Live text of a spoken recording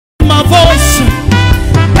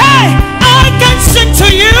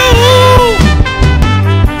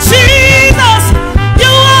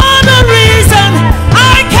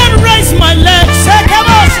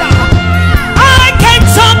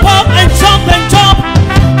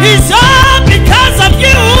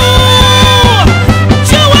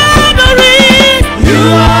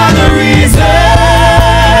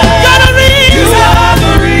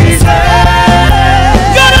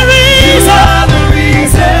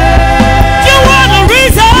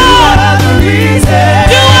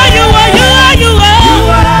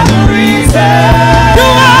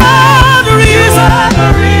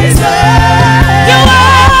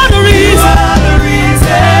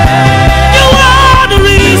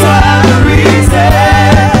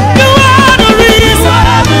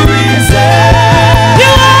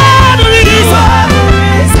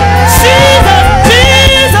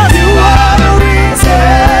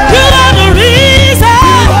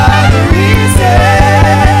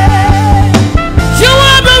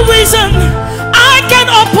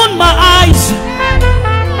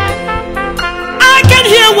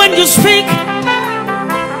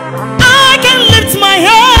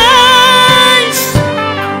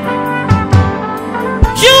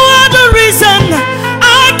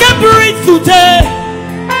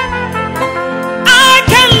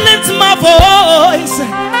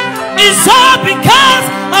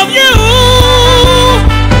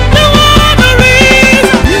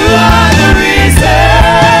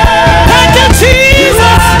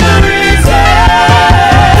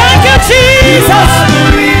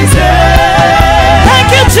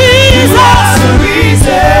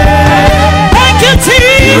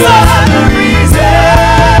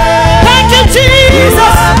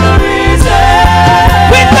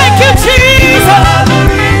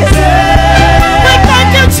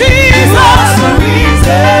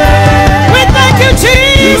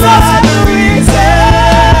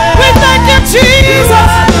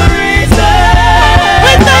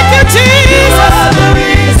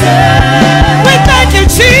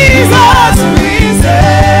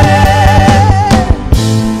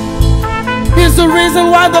the reason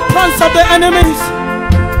why the plans of the enemies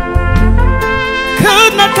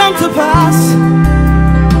could not come to pass.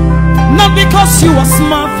 Not because you are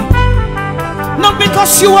smart, not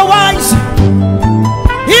because you are wise.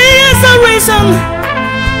 He is the reason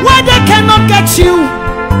why they cannot get you,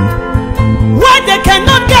 why they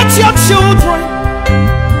cannot get your children,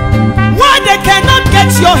 why they cannot get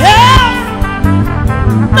your health.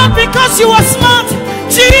 Not because you are smart.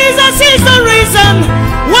 Jesus is the reason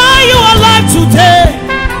why you are alive today,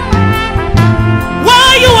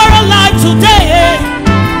 why you are alive today,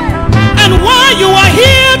 and why you are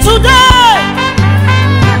here today.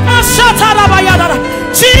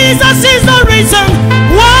 Jesus is the reason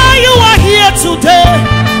why you are here today.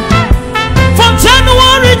 From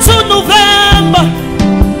January to November,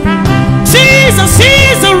 Jesus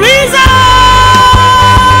is the reason.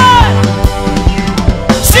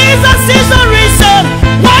 Jesus is the reason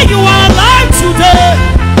why you are alive today,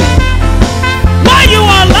 why you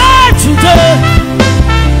are alive today,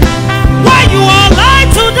 why you are alive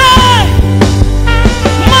today.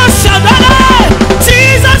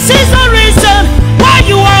 Jesus is the reason why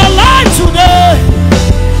you are alive today,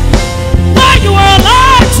 why you are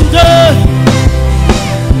alive today,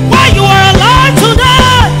 why you are alive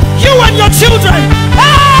today, you and your children.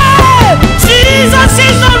 Hey! Jesus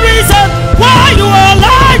is the reason why you are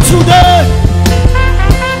alive today,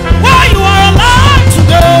 why you are alive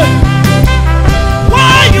today,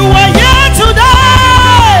 why you are here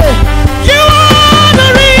today. You are the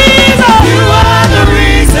reason. You are the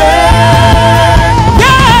reason.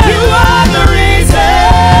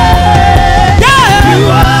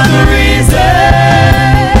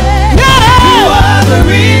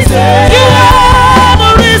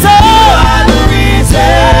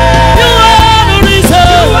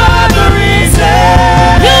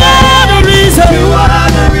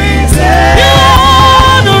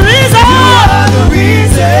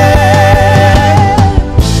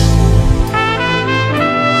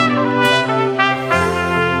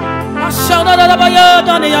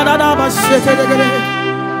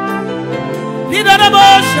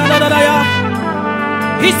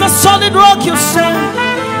 He's the solid rock you stand.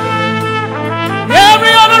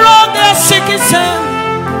 Every other rock they are seeking sand.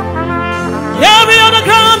 Every other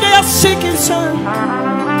ground they are seeking sand.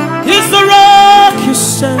 He's the rock you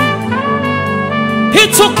stand.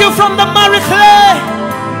 He took you from the miry clay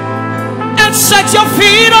and set your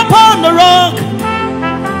feet upon the rock.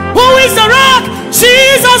 Who is the rock?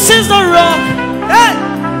 Jesus is the rock. Hey.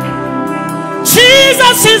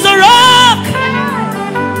 Jesus is the rock.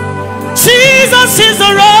 Jesus is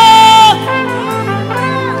the rock.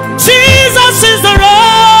 Jesus is the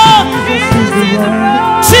rock.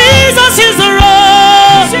 Jesus is the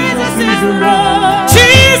rock. Jesus is the rock.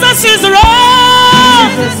 Jesus is the rock.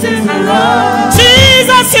 Jesus is the rock.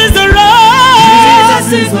 Jesus is the rock.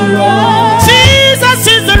 Jesus is the rock. Jesus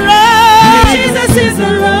is the rock.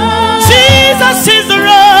 Jesus is the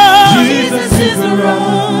rock. Jesus is the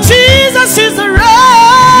rock. Jesus is the rock.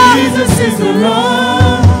 Jesus is the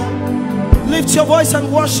rock. Lift your voice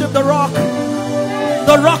and worship the rock.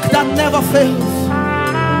 The rock that never fails.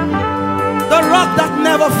 The rock that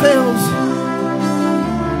never fails.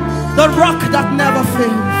 The rock that never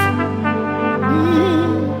fails.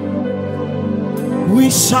 We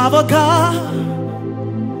serve a God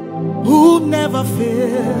who never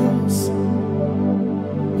fails.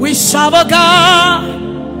 We serve a God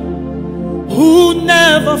who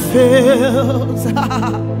never fails.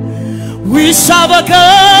 We serve a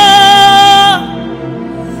God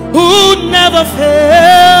who never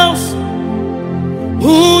fails,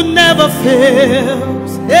 who never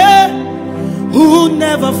fails, yeah, who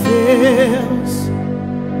never fails,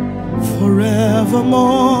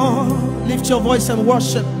 forevermore. Lift your voice and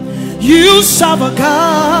worship. You serve a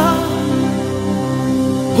God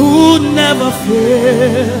who never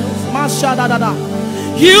fails.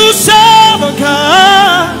 You serve a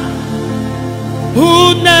God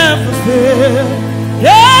who never fails.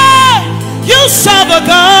 Yeah, you serve a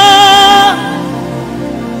God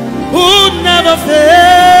who never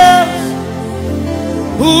fails,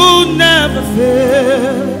 who never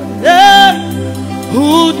fails, yeah,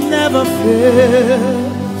 who never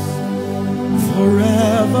fails,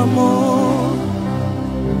 forevermore.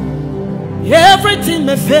 Everything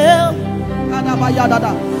may fail,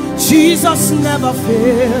 Jesus never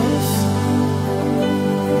fails.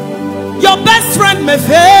 Your best friend may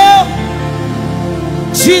fail,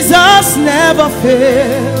 Jesus never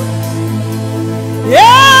fails.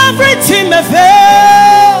 Everything may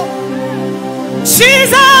fail,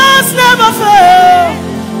 Jesus never fails.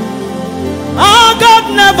 Our God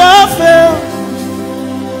never fails.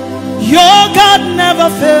 Your God never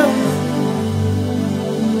fails.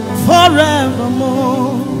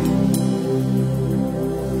 forevermore.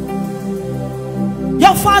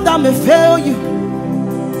 Your father may fail you,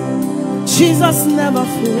 Jesus never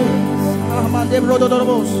fails.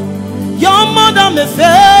 Your mother may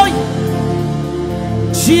fail you,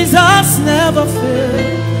 Jesus never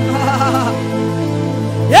fails.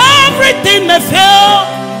 Everything may fail,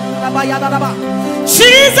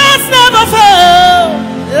 Jesus never fails.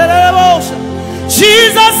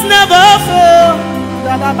 Jesus never fails.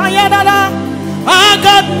 Our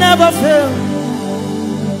God never fails.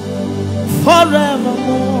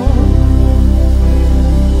 Forevermore.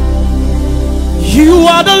 You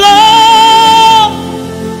are the Lord.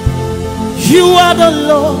 You are the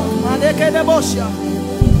Lord.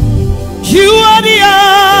 You are the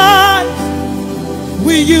eyes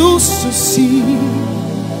we used to see.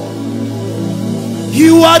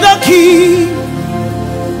 You are the key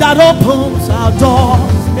that opens our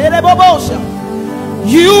doors.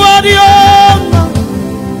 You are the owner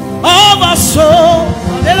of our soul.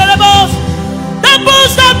 The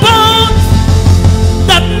bones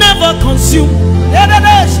that never consume.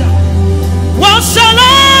 What shall I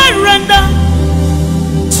render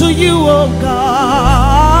to you, O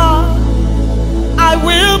God? I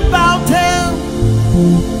will bow down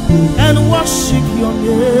and worship your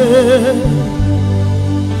name.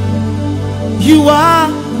 You are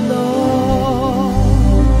Lord.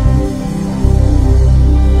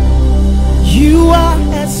 You are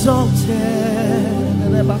exalted.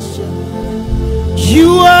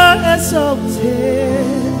 You are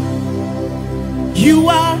exalted. You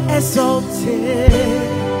are exalted.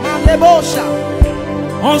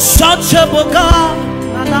 Unsearchable God.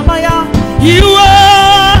 You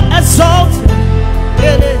are exalted.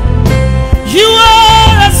 You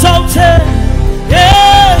are exalted.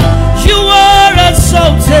 Yeah. You are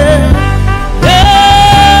exalted.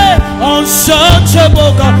 Yeah.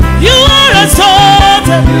 Unsearchable God. You are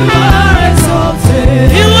exalted. You are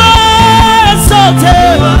exalted. You are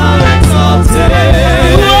exalted. You are exalted. You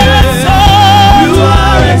are exalted. You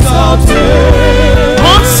are exalted.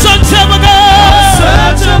 Unsearchable God.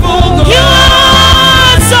 Unsearchable God. You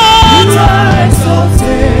are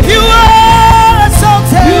exalted. You are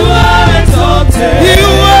exalted. You are exalted. You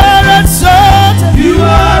are exalted. You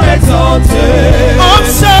are exalted.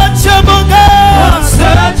 Unsearchable God.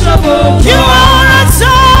 Unsearchable God. You are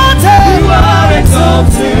exalted. You are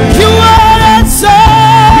exalted. You are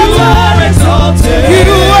exalted. You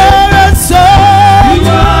are exalted. You are exalted. You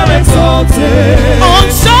are exalted.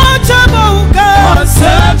 Unsearchable God.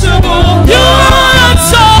 Unsearchable God. You are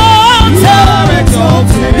exalted. You are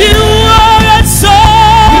exalted. You are exalted.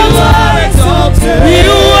 You are exalted.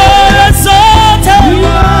 You are exalted. You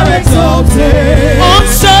are exalted.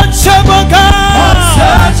 Unsearchable God.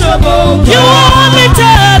 Unsearchable God. You are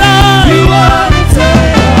lifted up. You are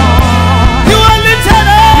lifted up. You are lifted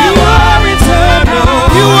up. You are lifted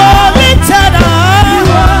up. You are lifted up. You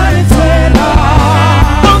are lifted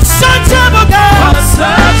up. Unsearchable God.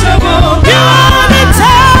 Unsearchable God. You are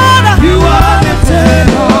lifted up. You are lifted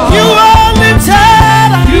up. You are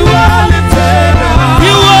lifted up. You are lifted up.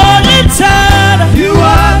 You are lifted up. You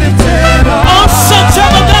are lifted up.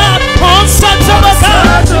 Unsearchable God. Unsearchable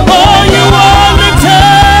God. Oh, you are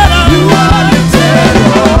lifted up. You are lifted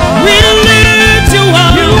up. We lift you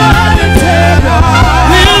up. You are lifted up.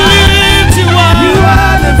 We lift you up. You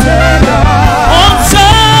are lifted up.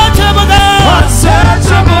 Unsearchable God.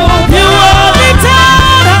 Unsearchable God. You are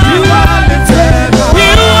lifted up. You are lifted up.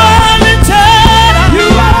 You are lifted up. You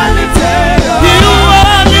are lifted up. You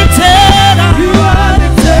are lifted up. You are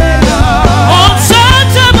lifted up.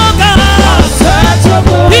 Unsearchable God.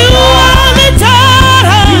 Unsearchable. You are lifted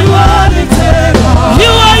up. You are lifted up.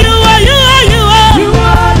 You are lifted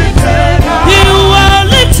up. You are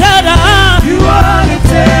lifted up. You are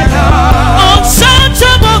lifted up.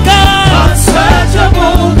 Unsearchable God.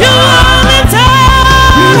 Unsearchable God. You are lifted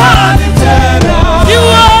up. You are lifted up. You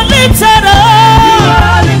are lifted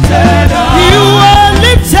up. You are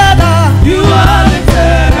lifted up. You are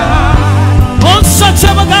lifted up.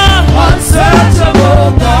 Unsearchable God.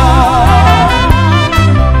 Unsearchable God.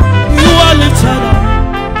 You are lifted up.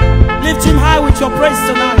 Lift him high with your praise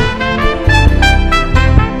tonight.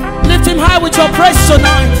 Lift him high with your praise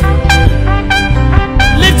tonight.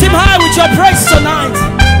 Lift him high with your praise tonight.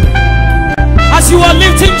 As you are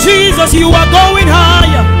lifting Jesus, you are going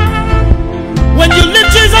higher. When you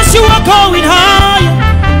lift Jesus, you are going higher.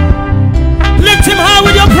 Lift him high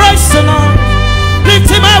with your praise tonight. Lift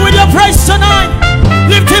him high with your praise tonight.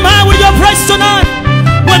 Lift him high with your praise tonight.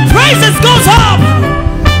 When praises goes up,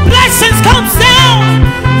 blessings comes down.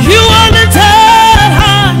 You are lifted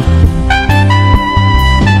high.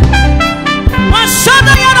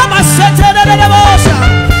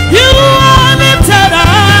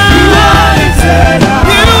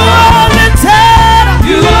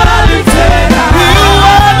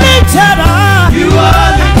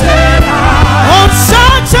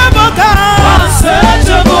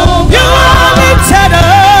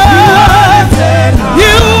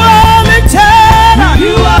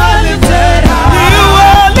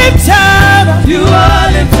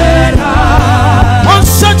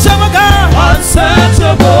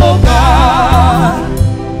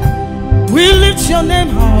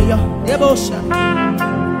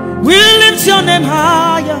 name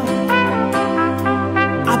higher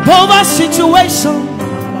above our situation.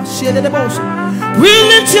 We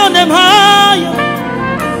lift your name higher.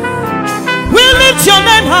 We lift your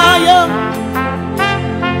name higher.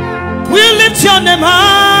 We lift your name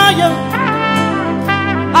higher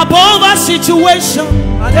above our situation.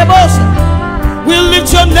 We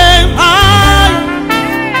lift your name higher.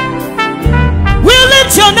 We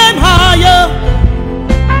lift your name higher.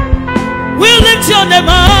 We lift your name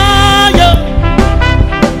higher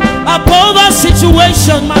above our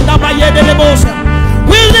situation.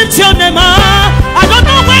 We lift your name higher. I don't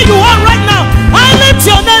know where you are right now. I lift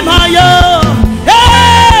your name higher.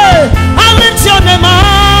 Hey, I lift your name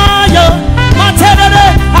higher.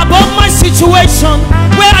 Above my situation,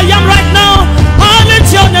 where I am right now, I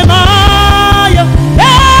lift your name higher.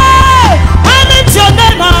 Hey, I lift your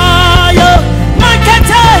name higher.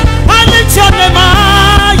 I lift your name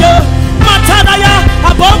higher.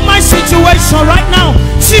 Above my situation right now,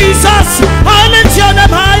 Jesus, I lift your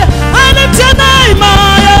name higher. I lift your name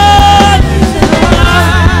higher.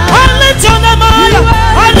 I lift your name higher.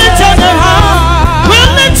 I lift your name higher. We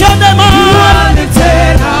lift your name higher.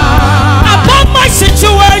 Above my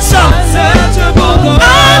situation,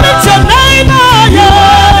 I lift your name higher.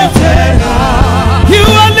 You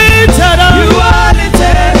are lifted up. You are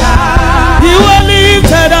lifted up. You are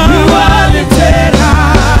lifted up. You are lifted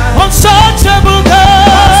up. Unsearchable God.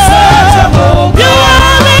 You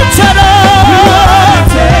are lifted up. You are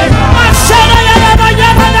lifted up.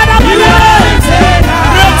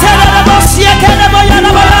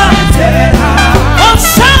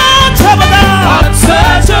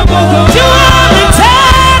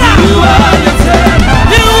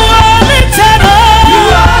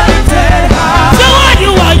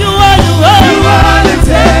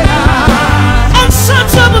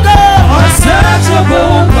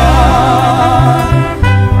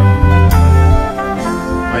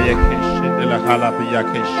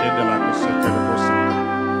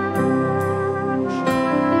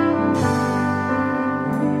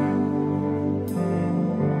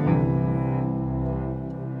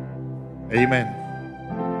 Amen.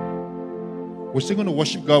 We're still going to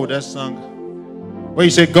worship God with that song where you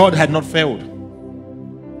say God had not failed.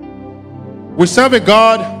 We serve a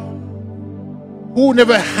God who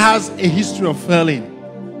never has a history of failing.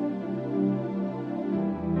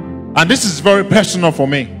 And this is very personal for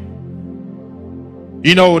me.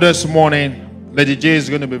 You know, this morning, Lady J is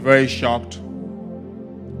going to be very shocked.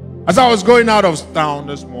 As I was going out of town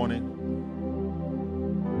this morning,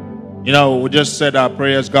 you know, we just said our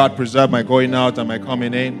prayers, God preserve my going out and my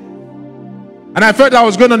coming in. And I felt I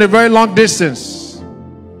was going on a very long distance.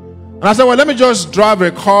 And I said, well, let me just drive a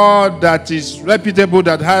car that is reputable,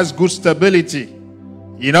 that has good stability,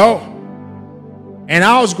 you know. And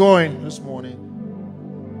I was going this morning,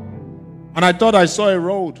 and I thought I saw a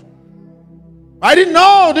road. I didn't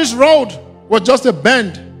know this road was just a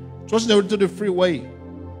bend. It wasn't to the freeway.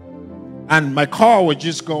 And my car was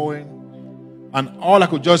just going. And all I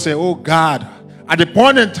could just say, oh God. At the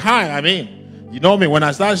point in time, I mean, you know me, when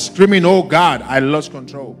I started screaming, oh God, I lost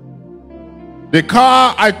control. The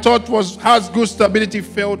car I thought has good stability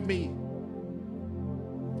failed me.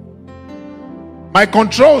 My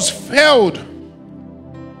controls failed.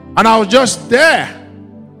 And I was just there.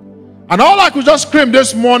 And all I could just scream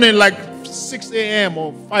this morning, like 6 a.m.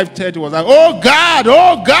 or 5:30, was like, oh God,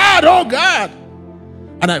 oh God, oh God.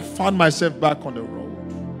 And I found myself back on the road.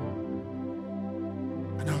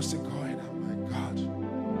 And I was still going, I'm like, God,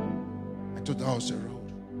 I thought that was the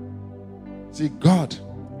road. See, God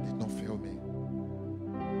did not fail me.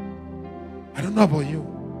 I don't know about you.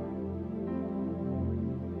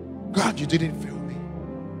 God, you didn't fail me.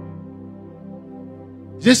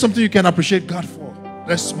 Is there something you can appreciate God for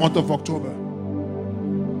this month of October?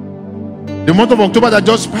 The month of October that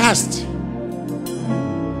just passed.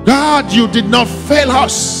 God, you did not fail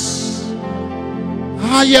us.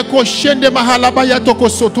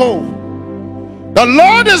 The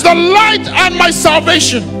Lord is the light and my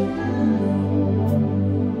salvation.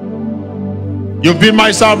 You've been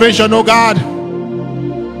my salvation, oh God.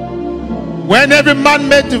 When every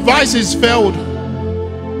man-made devices failed,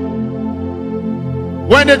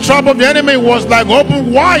 when the trap of the enemy was like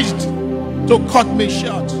open wide to cut me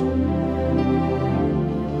short,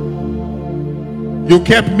 you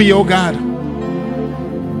kept me, oh God,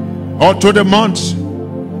 all through the months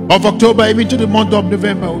of October, even to the month of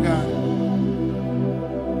November, oh God.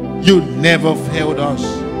 You never failed us.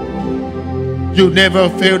 You never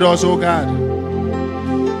failed us, oh God.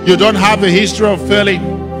 You don't have a history of failing,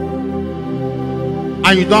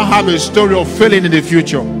 and you don't have a story of failing in the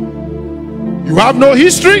future. You have no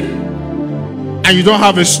history, and you don't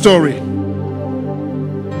have a story.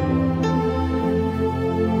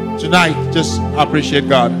 Tonight, just appreciate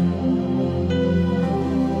God.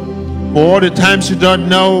 For all the times you don't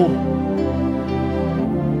know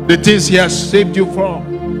the things He has saved you from.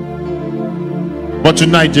 But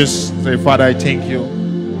tonight, just say, Father, I thank you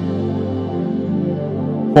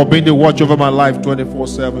for being the watch over my life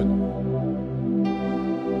 24/7.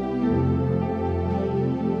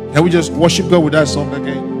 Can we just worship God with that song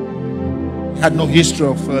again? You had no history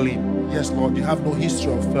of failing. Yes, Lord, you have no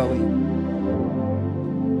history of failing.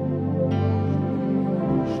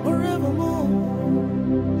 Forevermore,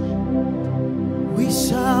 we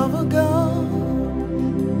serve a God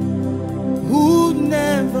who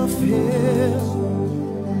never fails.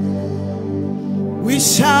 We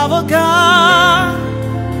serve a God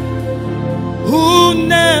who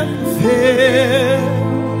never fails.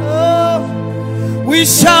 We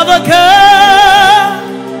serve a God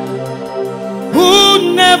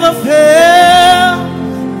who never fails,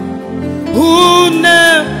 who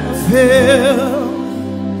never fails,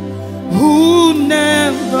 who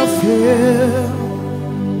never fails,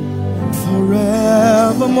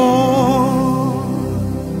 forevermore.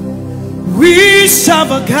 We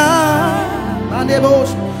serve a God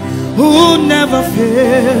who never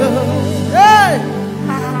fails. Hey!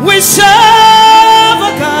 We serve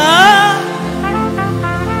a God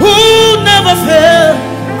who never fails.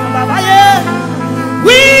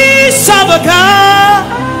 We serve a God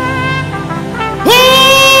who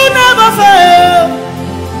never fails,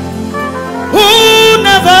 who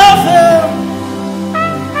never fails,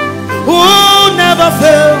 who never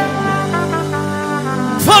fails,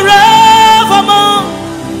 forevermore.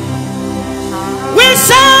 We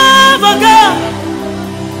serve a God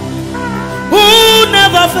who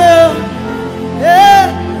never fails, yeah,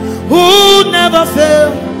 who never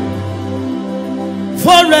fails,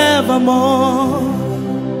 forevermore.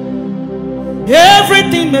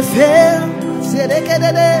 Everything may fail,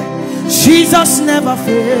 Jesus never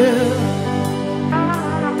fails.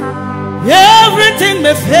 Everything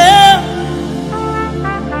may fail,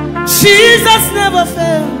 Jesus never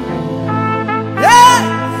fails. Yeah.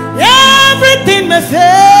 Everything may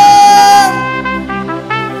fail,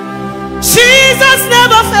 Jesus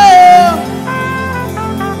never fails.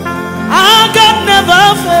 Our God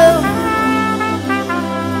never fails.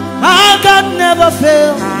 Our God never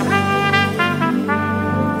fails.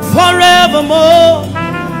 Forevermore,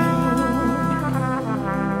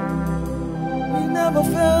 He never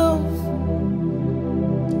fails.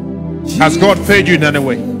 Has God failed you in any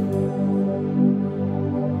way?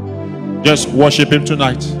 Just worship Him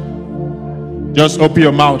tonight. Just open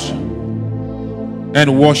your mouth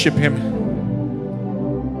and worship Him.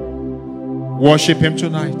 Worship Him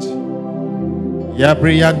tonight.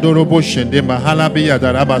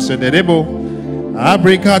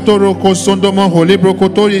 Abricatoro cosondomo holibro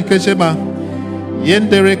cotori keshema.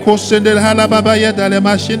 Yendere cosendel halababa yadale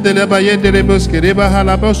machine de la bayendere bosquereba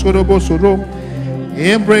halabosoro bosoro.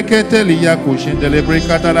 Embreketeli yakushin de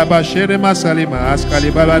lebrecata la bachere masalima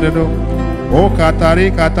ascalibalado. O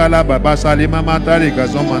katari katala baba salima matali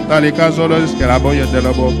gazon mantali kazolo escarabo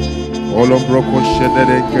yandelabo. Olombro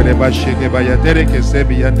coshedele kereba sheke bayatere que se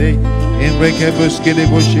biyande. Embreke bosquele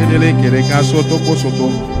goshedele kereka soto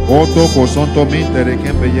kosoto. Oto kosonto mintere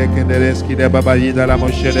kembe yekendere skide baba yida la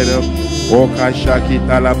moshedele. O kashaki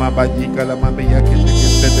tala mabajika la mame yakete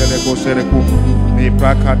kesendele gosereku. Mi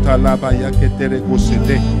prakata la ba yaketere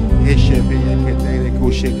kosende. Eshebe yaketere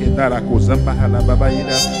kosheke tara kozamba hala baba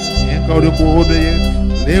yida. Yenkauru kuhode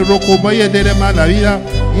le roko baye dere malavida.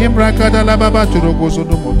 Imbrakada la baba turoko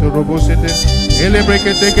sono motorobo sende. Ele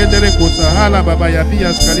brekete kedere kosa hala baba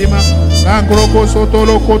yapias kalima. Langroko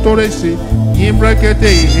sotolo kotoresi.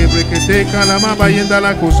 Imbrekete kalama bayenda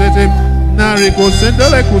la kosete. Nariko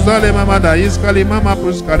sendele kuzale mama da iskali mama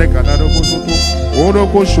puskare kanado kosoto.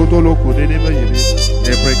 Oroko shotolo kodene bayede.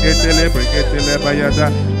 Lebrekete le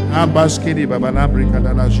bayada. Ambaskini baba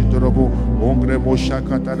lambrikada la shitorobo. Ongre mosha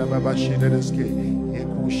katana baba shinereske.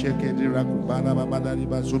 Sheke dira kubana mamada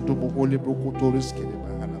riba zuntu mugole brokotoriske de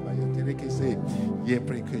mahala bayatere kese ye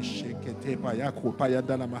preke sheke te paya ko paya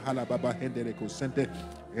dala mahala baba hendere ko sente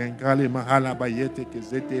engale mahala bayete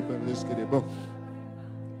kezete bereske de bo.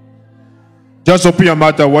 Just open your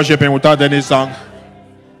mouth and worship Him without any song.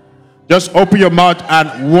 Just open your mouth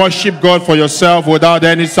and worship God for yourself without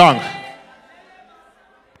any song.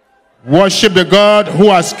 Worship the God who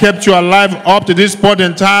has kept you alive up to this point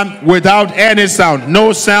in time without any sound.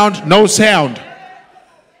 No sound, no sound.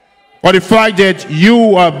 For the fact that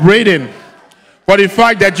you are breathing. For the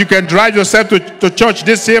fact that you can drive yourself to church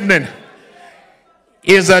this evening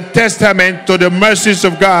is a testament to the mercies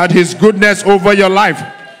of God, His goodness over your life.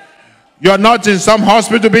 You're not in some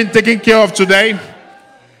hospital being taken care of today.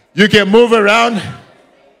 You can move around.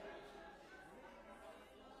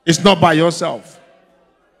 It's not by yourself.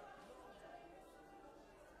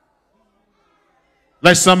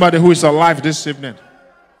 Let somebody who is alive this evening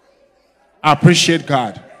appreciate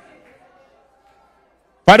God.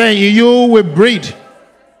 Father, in you we breathe.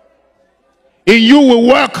 In you we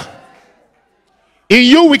work. In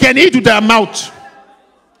you we can eat with our mouth.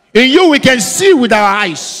 In you we can see with our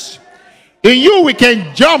eyes. In you we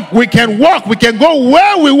can jump, we can walk, we can go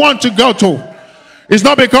where we want to go to. It's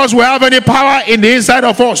not because we have any power in the inside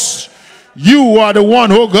of us. You are the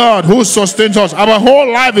one, oh God, who sustains us. Our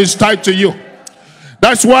whole life is tied to you.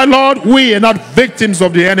 That's why, Lord, we are not victims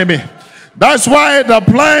of the enemy. That's why the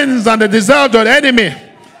plans and the desires of the enemy,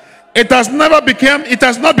 it has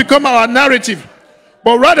not become our narrative.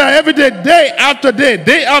 But rather every day after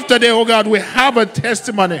day, oh God, we have a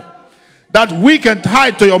testimony that we can tie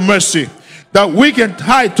to your mercy, that we can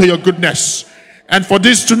tie to your goodness. And for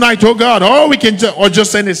this tonight, oh God, all we can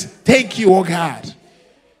just say is, thank you, oh God.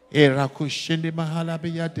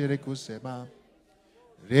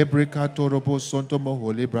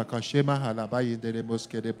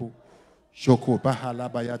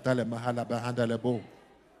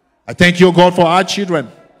 I thank you, God, for our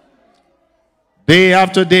children. Day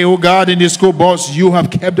after day, oh God, in the school bus, you have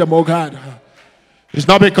kept them, oh God. It's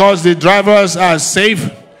not because the drivers are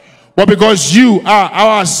safe, but because you are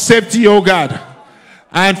our safety, oh God.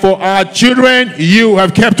 And for our children, you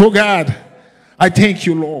have kept, oh God. I thank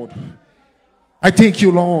you, Lord. I thank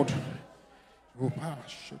you, Lord.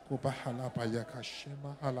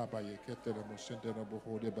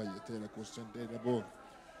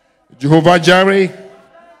 Jehovah Jireh,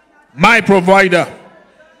 my provider.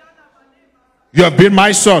 You have been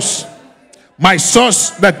my source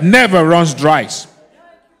that never runs dry.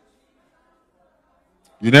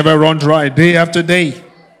 You never run dry day after day.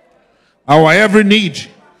 Our every need,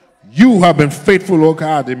 you have been faithful, oh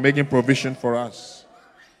God, in making provision for us.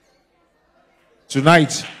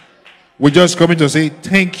 Tonight, we're just coming to say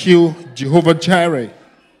thank you, Jehovah Jireh,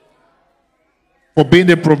 for being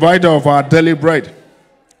the provider of our daily bread.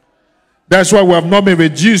 That's why we have not been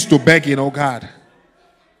reduced to begging, oh God,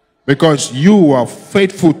 because you are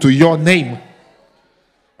faithful to your name.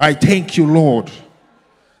 I thank you, Lord.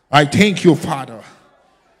 I thank you, Father.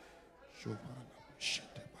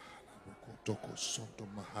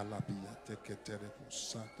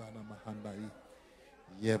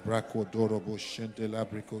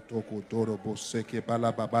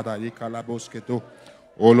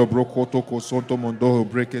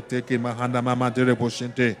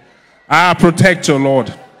 Our protector,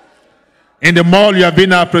 Lord. In the mall, you have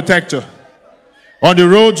been our protector. On the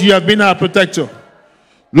road, you have been our protector.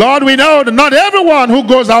 Lord, we know that not everyone who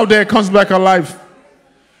goes out there comes back alive.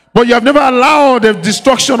 But you have never allowed the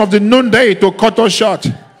destruction of the noonday to cut us short,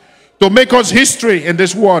 to make us history in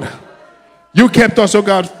this world. You kept us, oh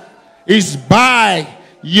God. It's by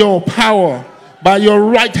your power, by your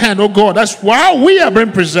right hand, oh God. That's why we have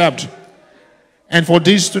been preserved. And for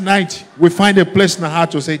this tonight, we find a place in our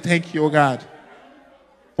heart to say thank you, oh God,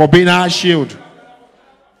 for being our shield,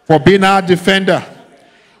 for being our defender,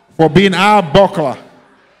 for being our buckler,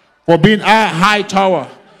 for being our high tower.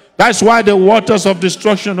 That's why the waters of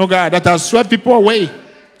destruction, oh God, that has swept people away,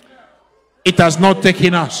 it has not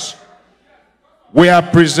taken us. We are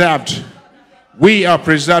preserved. We are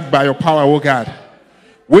preserved by your power, oh God.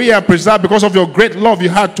 We are preserved because of your great love you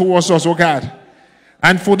had towards us, oh God.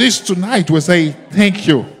 And for this tonight, we say thank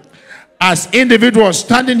you. As individuals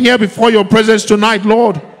standing here before your presence tonight,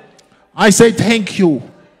 Lord, I say thank you.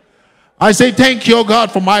 I say thank you, oh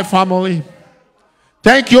God, for my family.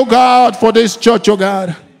 Thank you, God, for this church, oh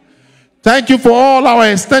God. Thank you for all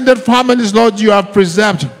our extended families, Lord, you have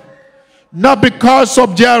preserved. Not because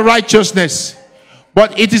of their righteousness,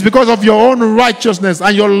 but it is because of your own righteousness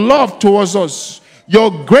and your love towards us.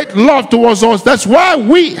 Your great love towards us. That's why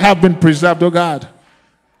we have been preserved, oh God.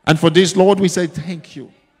 And for this, Lord, we say thank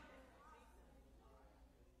you.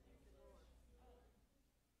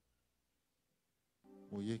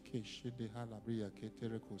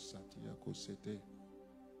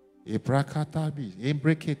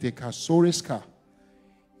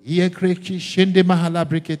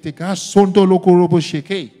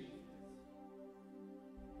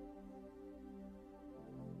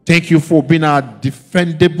 Thank you for being our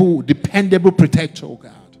dependable protector, oh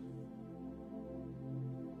God.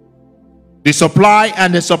 The supply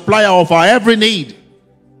and the supplier of our every need.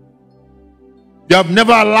 You have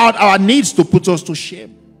never allowed our needs to put us to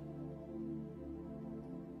shame.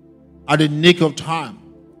 At the nick of time,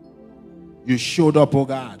 you showed up, oh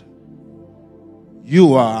God.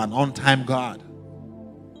 You are an on-time God.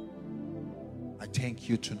 I thank thank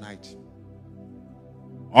you tonight.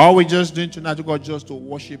 All we're just doing tonight, God, just to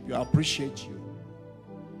worship you, appreciate you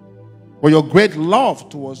for your great love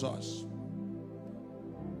towards us.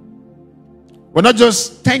 We're not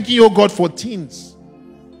just thanking you, God, for things.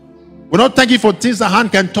 We're not thanking you for things the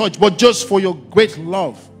hand can touch, but just for your great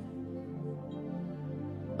love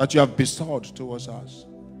that you have bestowed towards us.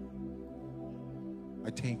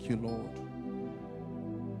 I thank you, Lord.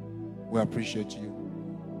 We appreciate you.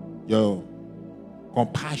 Your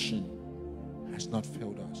compassion has not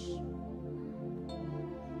failed us.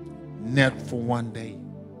 Not for one day.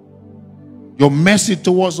 Your mercy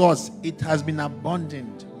towards us, it has been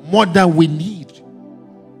abundant, more than we need.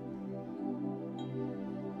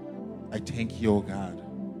 I thank you, O God,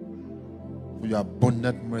 for your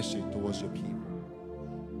abundant mercy towards your people.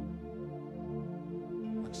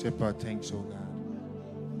 Accept our thanks, O God,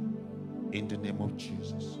 in the name of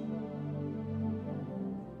Jesus.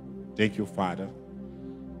 Thank you, Father.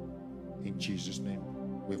 In Jesus' name,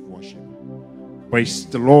 we've worshiped. Praise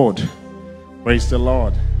the Lord. Praise the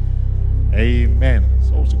Lord. Amen.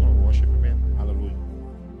 So also going to worship Him. Hallelujah.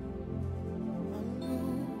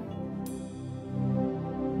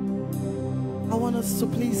 I want us to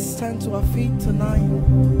please stand to our feet tonight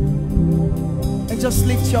and just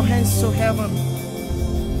lift your hands to heaven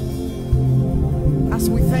as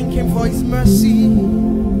we thank Him for His mercy.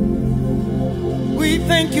 We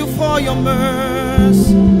thank you for your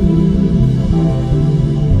mercy.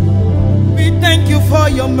 We thank you for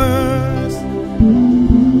your mercy.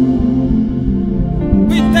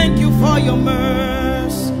 We thank you for your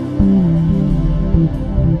mercy.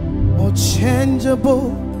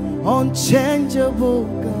 Unchangeable, unchangeable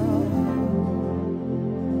God.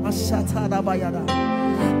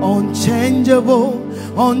 Unchangeable,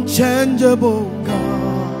 unchangeable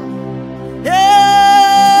God.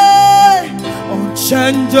 Yeah.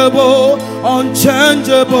 Unchangeable,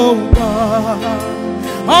 unchangeable God.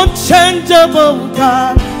 Unchangeable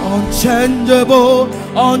God. Unchangeable,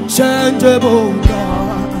 unchangeable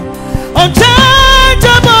God.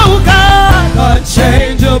 Unchangeable God.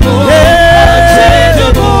 Unchangeable,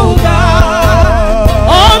 unchangeable God.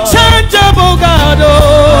 Unchangeable God.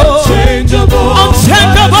 Unchangeable,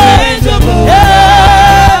 unchangeable,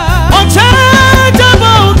 yeah.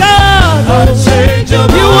 Unchangeable God.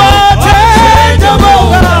 Unchangeable, you are changeable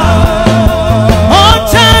God.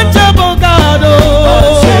 Unchangeable God.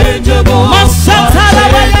 Unchangeable, unchangeable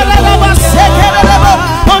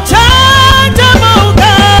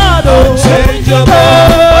God.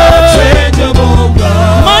 Unchangeable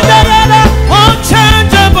God. Mandala,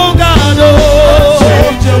 unchangeable God.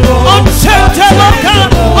 Unchangeable, unchangeable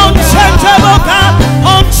God.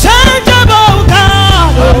 Unchangeable God.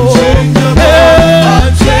 Unchangeable God.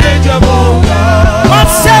 Unchangeable God.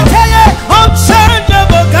 Unchangeable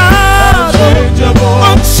God.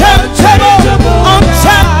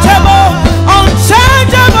 Unchangeable, unchangeable,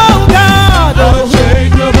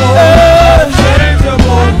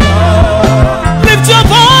 unchangeable God. Lift your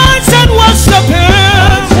voice and worship Him.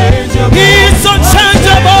 He is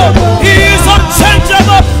unchangeable. He is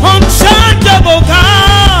unchangeable. Unchangeable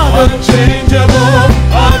God. Unchangeable,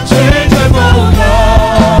 unchangeable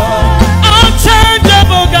God.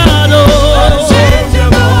 Unchangeable God.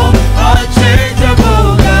 Unchangeable,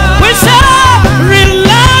 unchangeable God. We say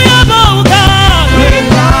reliable God.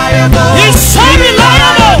 Reliable. He's so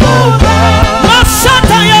reliable.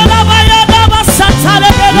 Masata yalabaya dabasata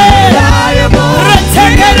lebele.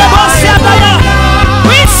 Retekele bosiabaya.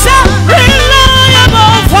 We say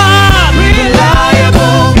reliable God.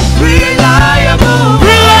 Reliable, reliable,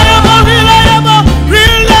 reliable, reliable,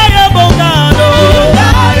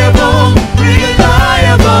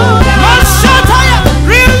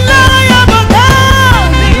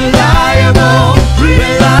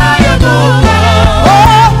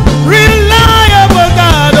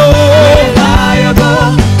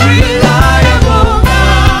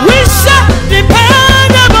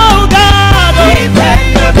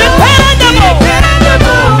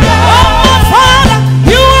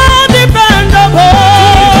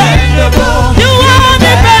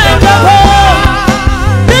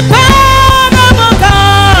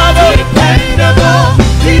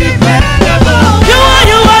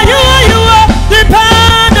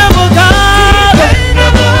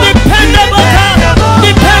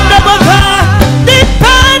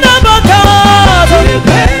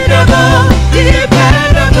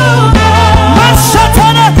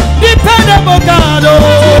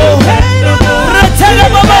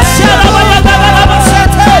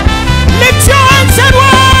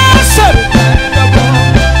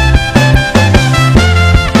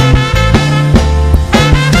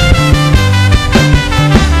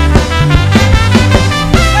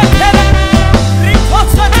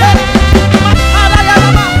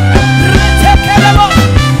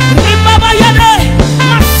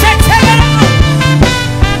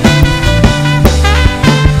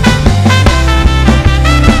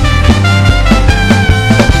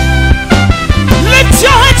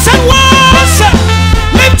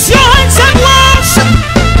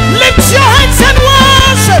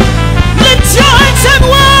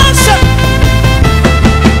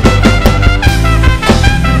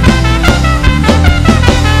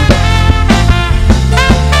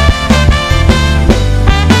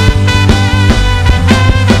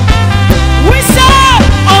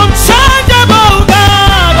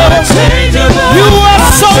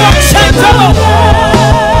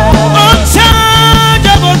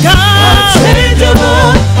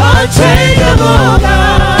 unchangeable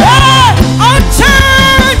God. Hey,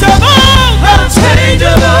 unchangeable,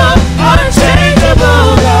 unchangeable,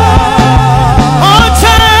 unchangeable God.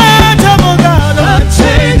 Unchangeable God,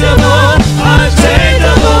 unchangeable,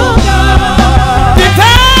 unchangeable God.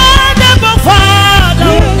 Dependable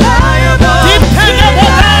Father, reliable,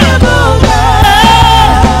 dependable God,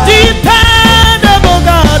 dependable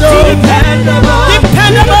God, dependable,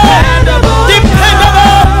 dependable,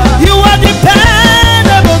 dependable. You are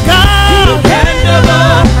dependable God,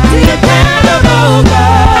 dependable, dependable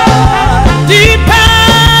God,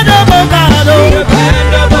 dependable God,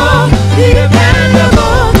 dependable,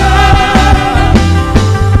 dependable God.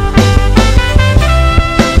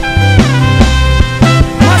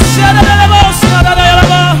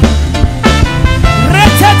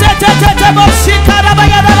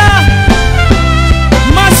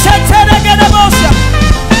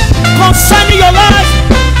 Concerning your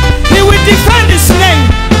life, He will defend His name.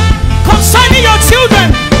 Concerning your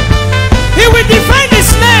children, He will defend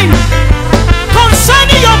His name.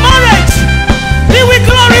 Concerning your marriage, He will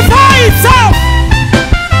glorify Himself.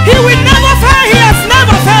 He will never fail. He has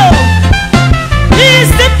never failed. He is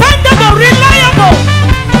dependable, reliable,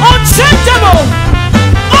 unchangeable,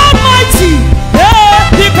 almighty,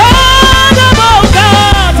 dependable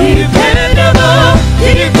God. Dependable,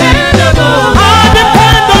 dependable. I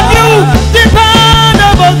depend on you,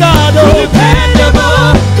 dependable God.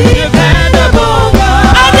 Dependable, dependable God.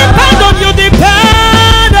 I depend on you,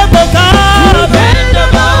 dependable God.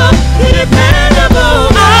 Dependable, dependable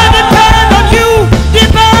God. I depend on you,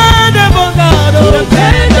 dependable God.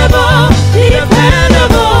 Dependable,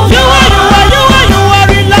 dependable God. You are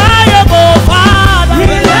reliable, Father.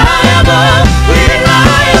 Reliable,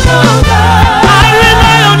 reliable God. I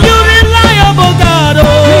rely on you, reliable God.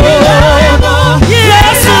 Reliable,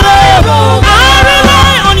 yes, reliable. I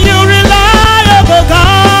rely on you, reliable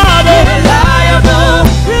God. Reliable,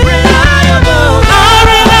 reliable. I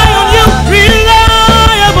rely on you,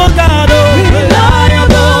 reliable God.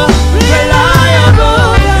 Reliable,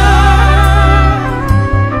 reliable God.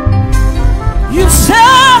 You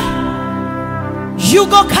say you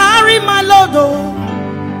go carry my load. Oh,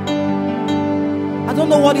 I don't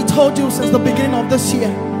know what He told you since the beginning of this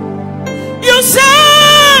year. You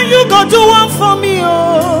say you go do one for me.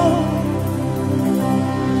 Oh,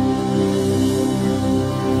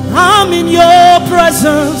 I'm in your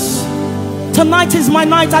presence. Tonight is my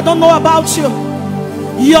night. I don't know about you.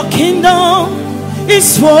 Your kingdom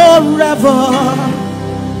is forever.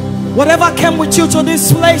 Whatever came with you to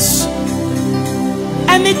this place,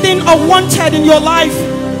 anything unwanted in your life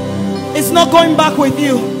is not going back with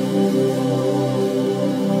you.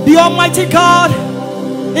 The Almighty God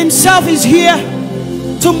Himself is here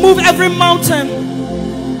to move every mountain,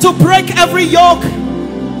 to break every yoke,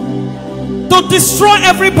 to destroy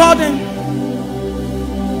every burden.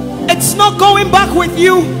 It's not going back with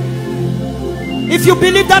you. If you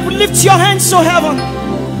believe that, lift your hands to heaven.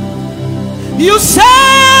 You say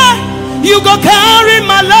you go carry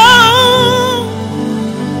my load.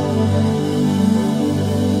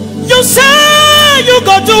 You say you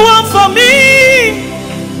go do one for me.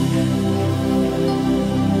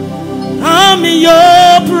 I'm in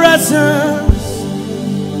your presence.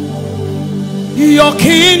 Your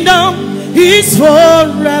kingdom is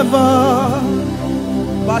forever.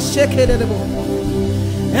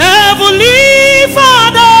 Heavenly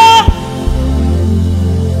Father,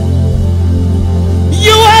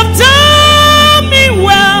 you have done me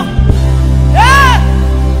well. Yeah.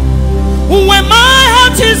 When my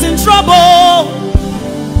heart is in trouble,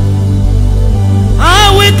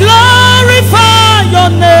 I will glorify your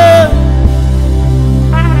name.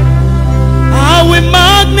 I will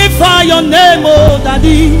magnify your name, oh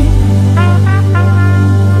Daddy.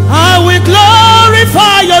 I will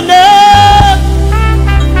glorify your name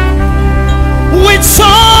with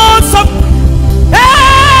songs of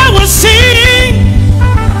I will sing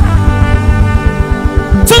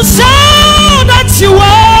to show that you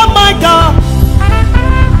are my God.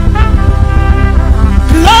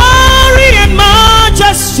 Glory and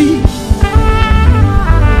majesty.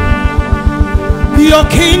 Your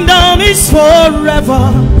kingdom is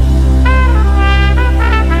forever.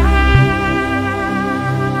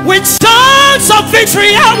 With songs of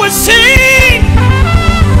victory I will sing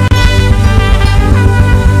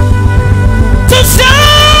to show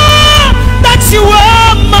that you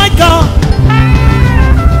are my God.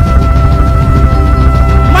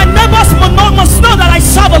 My neighbors must know that I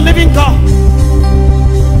serve a living God.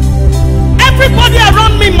 Everybody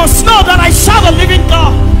around me must know that I serve a living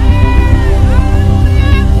God.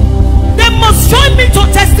 They must join me to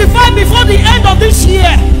testify before the end of this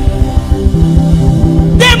year.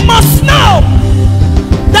 They must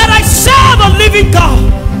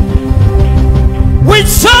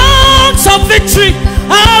victory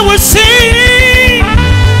I will sing.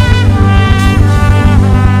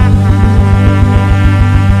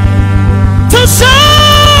 To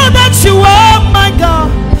show that you are my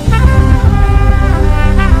God.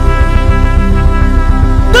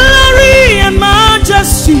 Glory and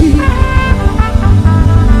majesty.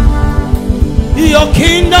 Your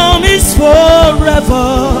kingdom is forever.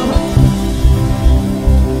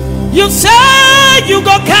 You say you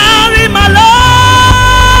go carry my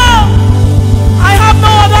love. I have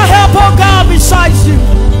no other help, oh God, besides you.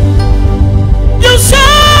 You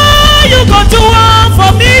say you go do all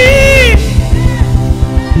for me.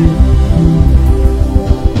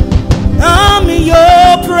 I'm in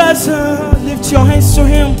your presence. Lift your hands to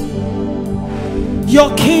him. Your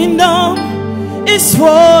kingdom is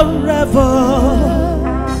forever.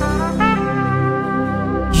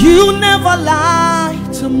 You never lie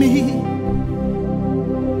to me.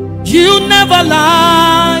 You never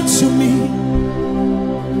lie to me.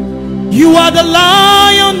 You are the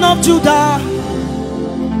Lion of Judah.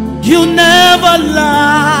 You never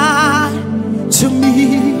lie to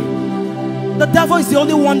me. The devil is the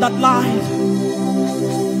only one that lies.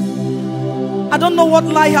 I don't know what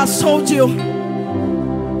lie has told you.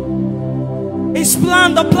 His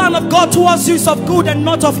plan, the plan of God towards you is of good and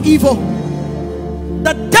not of evil.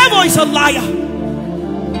 The devil is a liar.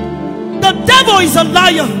 The devil is a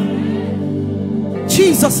liar.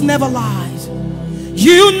 Jesus never lies.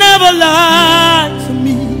 You never lie to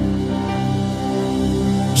me.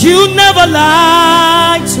 You never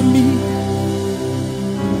lie to me.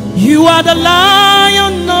 You are the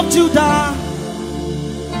Lion of Judah.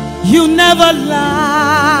 You never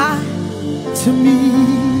lie to me.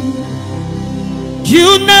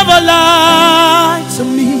 You never lie to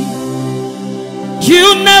me.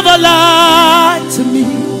 You never lie to me.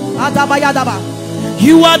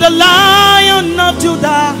 You are the Lion of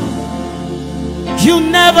Judah. You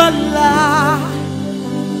never lie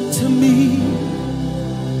to me.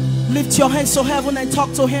 Lift your hands to heaven and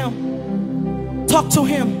talk to him. Talk to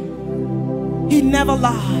him. He never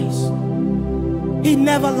lies. He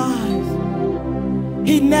never lies.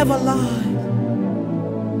 He never lies.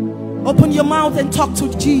 Open your mouth and talk to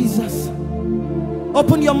Jesus.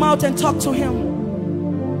 Open your mouth and talk to him.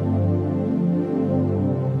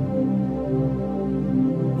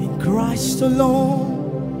 In Christ alone,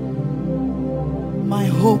 my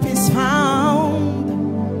hope is found.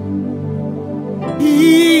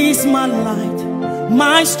 He is my light,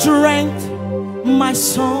 my strength, my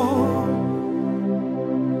song.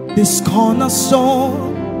 This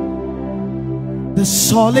cornerstone, the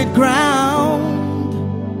solid ground,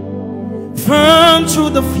 firm through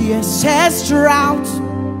the fiercest drought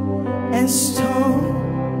and storm.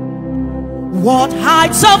 What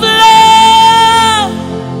heights of love,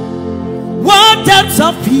 what depths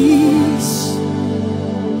of peace,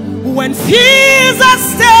 when fears are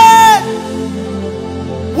stilled,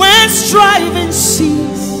 when striving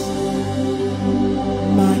cease.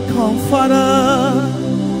 My comforter,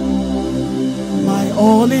 my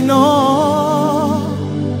all in all,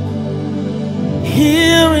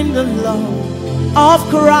 here in the love of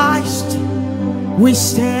Christ we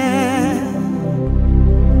stand.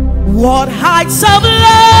 What heights of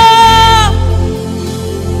love,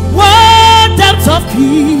 what depths of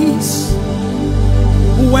peace,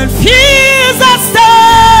 when fears are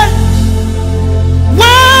stilled,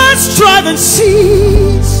 when striving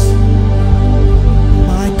cease.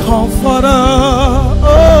 My comforter,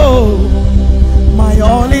 oh, my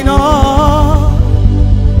all in all,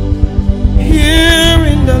 here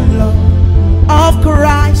in the love of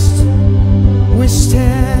Christ we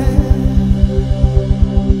stand.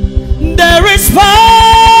 There is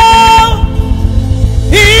power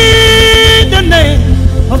in the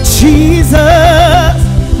name of Jesus.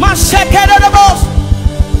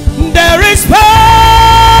 There is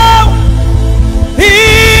power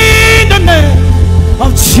in the name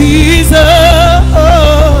of Jesus.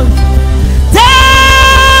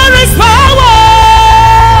 There is power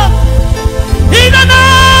in the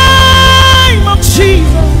name of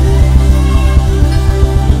Jesus.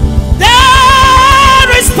 There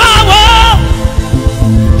is power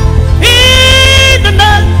in the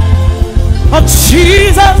name of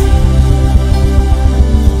Jesus.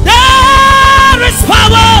 There is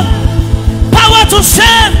power, power to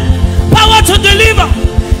save, power to deliver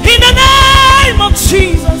in the name of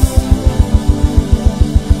Jesus.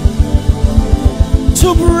 To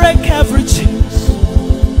break every chains,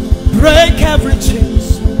 break every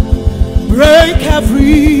chains, break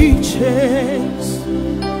every chains.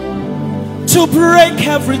 To break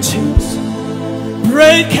every chains,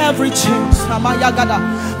 break every chains,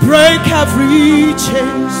 break every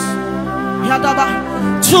chains.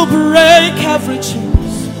 To break every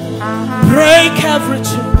chains, break every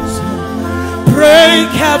chains, break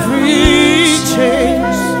every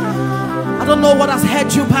chains. I don't know what has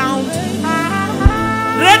had you bound.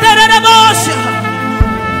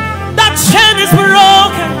 That chain is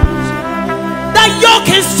broken, that yoke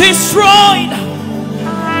is destroyed.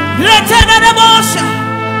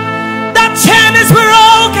 That chain is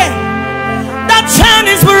broken, that chain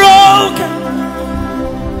is broken.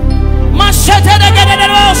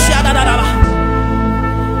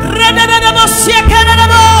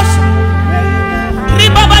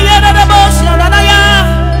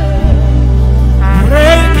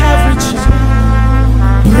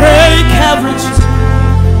 Break every chain,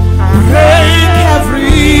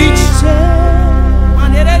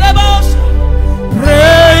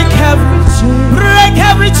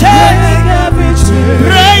 break every chain,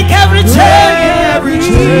 break every chain,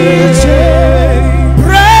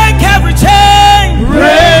 break every chain, break every chain, break every chain, break every chain.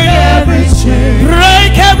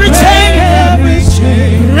 Break every chain, break every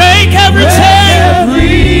chain, break every chain,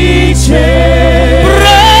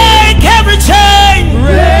 break every chain,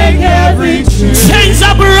 break every chain. Chains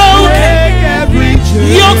are broken,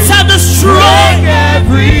 yokes are destroyed.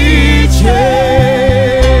 Every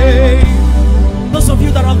chain. Those of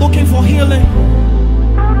you that are looking for healing,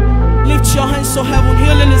 lift your hands to heaven.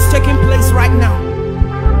 Healing is taking place right now.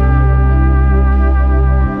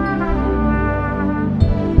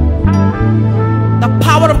 The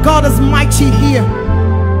power of God is mighty here.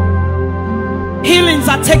 Healings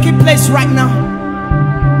are taking place right now.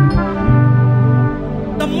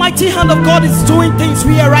 The mighty hand of God is doing things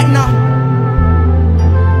here right now.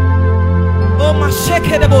 Oh my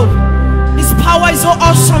shakeable. His power is so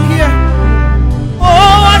awesome here. Oh,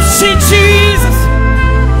 I see Jesus.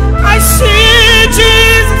 I see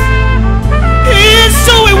Jesus. He is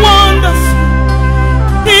doing wonders.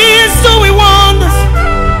 He is doing wonders.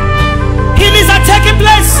 Healings are taking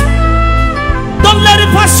place. Don't let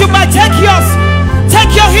it pass you by. Take yours.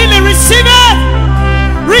 Take your healing. Receive it.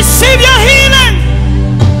 Receive your healing.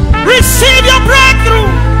 Receive your breakthrough.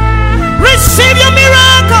 Receive your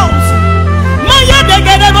miracles.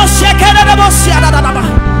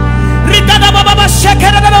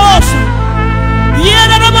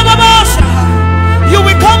 You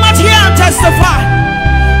will come out here and testify.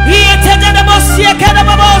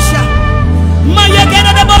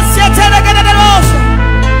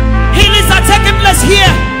 Healings are taking place here.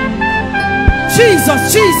 Jesus,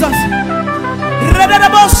 Jesus.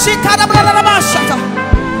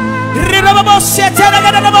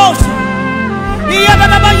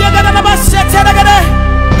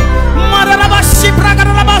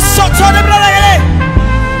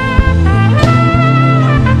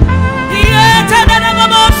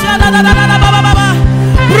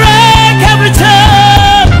 Break every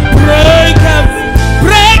chain, break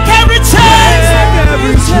every chain,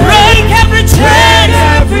 break every chain,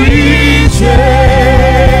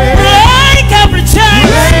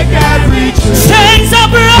 break every chain, chains are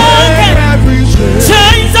broken,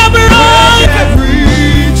 chains are broken,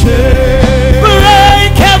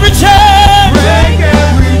 break every chain, break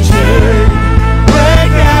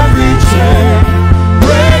every chain,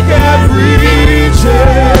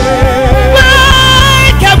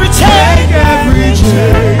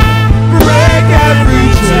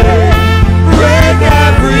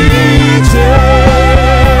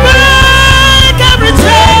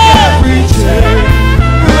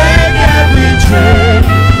 break every chain,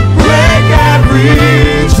 break every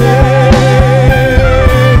chain.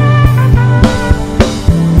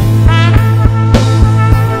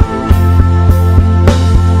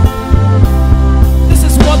 This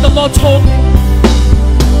is what the Lord told me.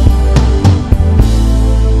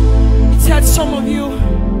 He said some of you,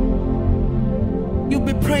 you'll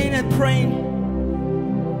be praying and praying,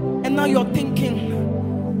 and now you're thinking,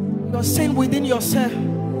 you're saying within yourself,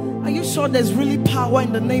 are you sure there's really power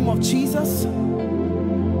in the name of Jesus? Are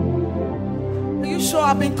you sure?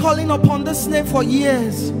 I've been calling upon this name for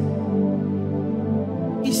years.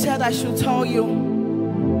 He said I should tell you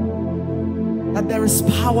that there is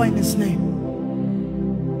power in his name,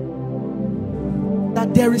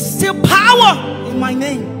 that there is still power in my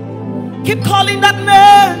name. Keep calling that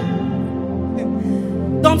name.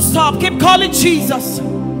 Don't stop. Keep calling Jesus.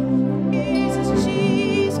 Jesus,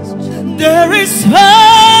 Jesus. There is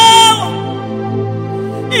power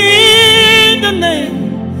in the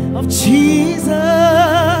name of Jesus.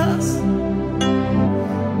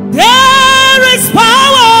 There is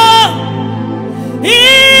power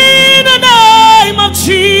in the name of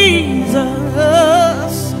Jesus.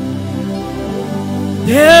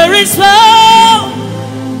 There is power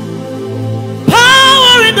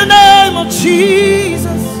in the name of Jesus.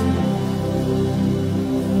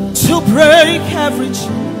 every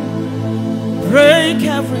chain. Break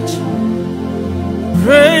every chain.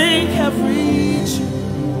 Break every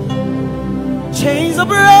chain. Chains are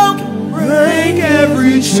broken. Break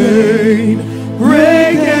every chain.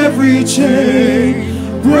 Break every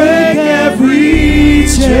chain. Break every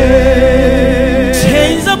chain.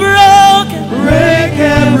 Chains are broken. Break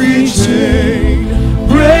every chain.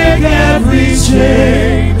 Break every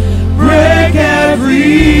chain. Break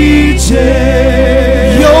every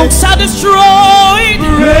chain. Yokes are destroyed.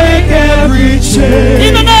 Break every chain.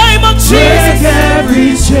 In the name of Jesus. Break every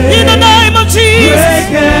chain. In the name of Jesus.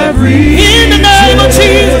 Break every In the name of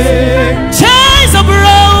Jesus. Chains are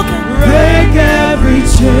broken. Break every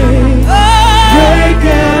chain. Break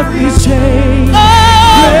every chain.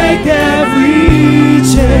 Break every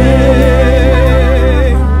chain.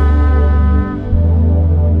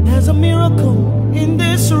 There's a miracle in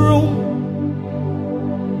this room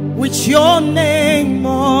with your name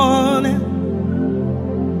on it.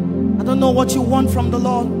 I don't know what you want from the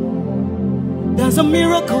Lord. There's a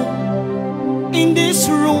miracle in this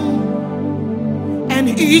room, and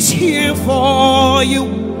He's here for you.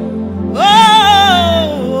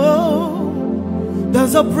 Oh,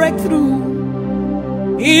 there's a breakthrough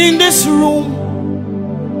in this room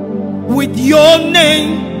with your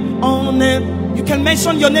name on it. You can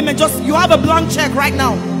mention your name and you have a blank check right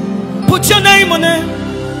now. Put your name on it.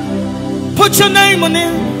 Put your name on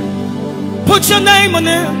it. Put your name on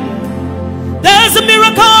it. There's a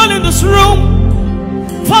miracle in this room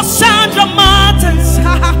for Sandra Martins.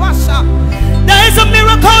 There is a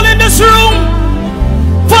miracle in this room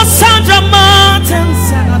for Sandra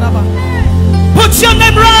Martins. Put your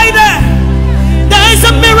name right there. There is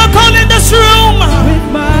a miracle in this room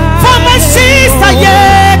for my sister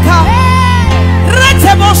Yeka.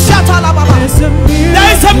 There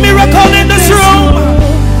is a miracle in this room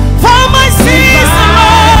for my sister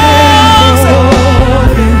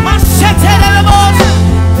Rose.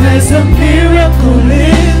 There's a miracle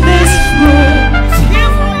in this room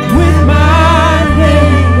with my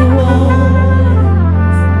name on.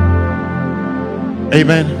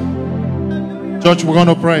 Amen. Church, we're going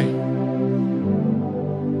to pray.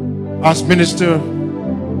 As Minister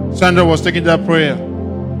Sandra was taking that prayer,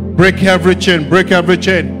 break every chain, break every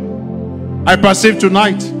chain. I perceive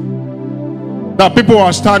tonight that people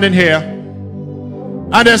are standing here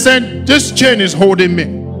and they're saying, this chain is holding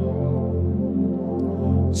me.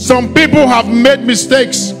 Some people have made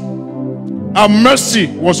mistakes and mercy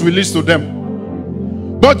was released to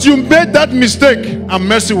them. But you made that mistake and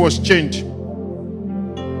mercy was changed.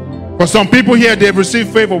 For some people here, they've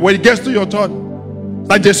received favor. When it gets to your turn, it's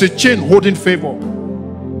like there's a chain holding favor.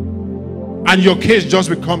 And your case just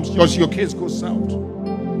becomes, your case goes south.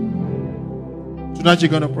 Tonight you're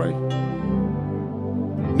going to pray.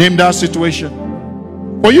 Name that situation.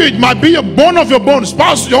 For you, it might be a bone of your bone,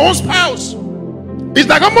 spouse, your own spouse. It's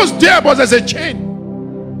like almost there, but there's a chain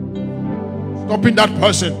stopping that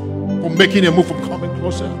person from making a move, from coming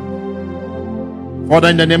closer. Father,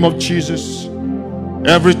 in the name of Jesus,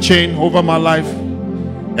 every chain over my life,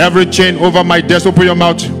 every chain over my destiny, open your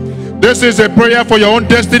mouth. This is a prayer for your own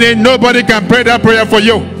destiny. Nobody can pray that prayer for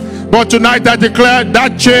you. But tonight I declare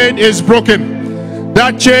that chain is broken.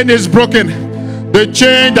 That chain is broken. The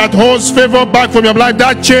chain that holds favor back from your life,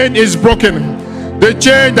 that chain is broken. The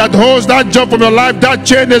chain that holds that job from your life, that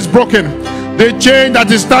chain is broken. The chain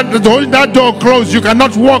that is holding that door closed, you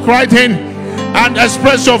cannot walk right in and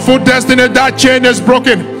express your full destiny, that chain is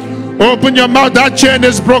broken. Open your mouth, that chain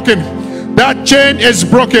is broken. That chain is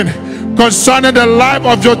broken. Concerning the life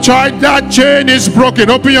of your child, that chain is broken.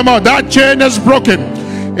 Open your mouth, that chain is broken.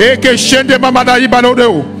 Eke shende mamada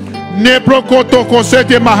ibalodo. Nepro koto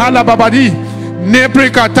kosete mahala babadi. Nepre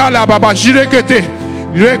katala baba jirekete.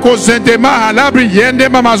 Reko zente mahalabri yende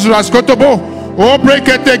mamazuras kotobo. O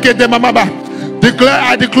brekete kete mamaba. Declare,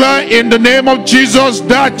 I declare in the name of Jesus,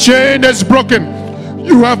 that chain is broken.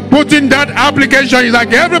 You have put in that application. It's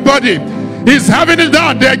like everybody is having it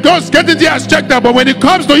done. They're just getting theirs checked out. But when it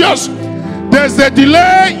comes to yours, there's a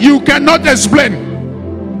delay you cannot explain.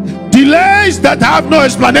 Delays that have no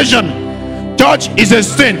explanation. Church is a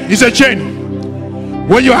sin, it's a chain.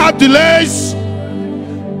 When you have delays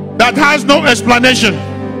that has no explanation,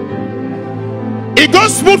 it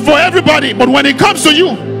goes smooth for everybody, but when it comes to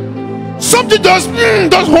you, something does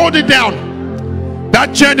hold it down.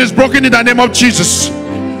 That chain is broken in the name of Jesus.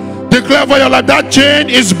 Declare for your life, that chain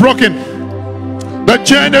is broken. The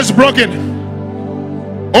chain is broken.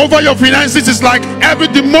 Over your finances, it's like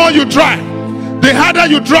the more you try, the harder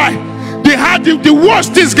you try, the worse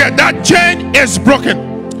things get. That chain is broken.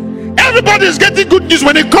 Everybody is getting good news.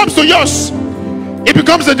 When it comes to yours, it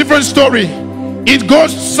becomes a different story. It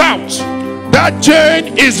goes south. That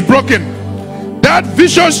chain is broken. That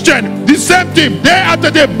vicious chain, the same thing, day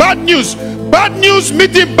after day, bad news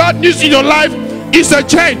meeting bad news in your life is a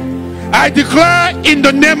chain. I declare in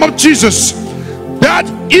the name of Jesus, that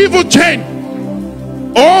evil chain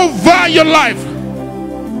over your life,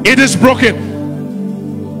 it is broken.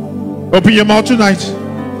 Open your mouth tonight.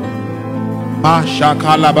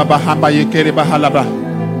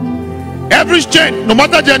 Every chain, no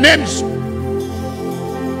matter their names,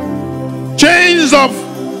 chains of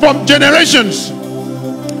from generations,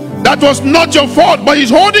 that was not your fault, but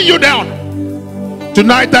it's holding you down.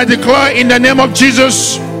 Tonight I declare in the name of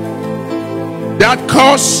Jesus, that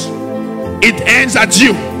curse, it ends at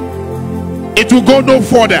you. It will go no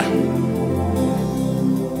further.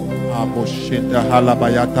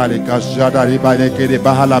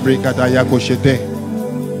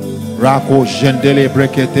 Rako jendele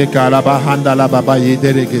brekete kalaba handala baba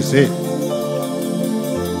yedere gese.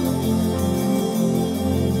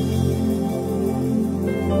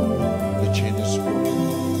 The chain is broken.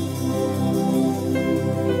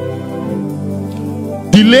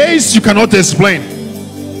 Delays you cannot explain.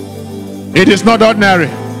 It is not ordinary.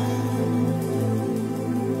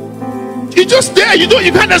 You just there, you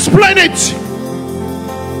can't explain it.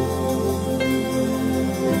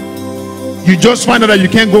 You just find out that you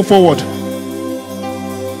can't go forward.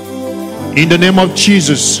 In the name of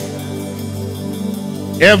Jesus,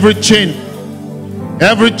 every chain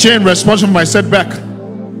responsible for my setback,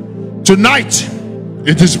 tonight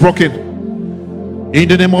it is broken. In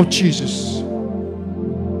the name of Jesus.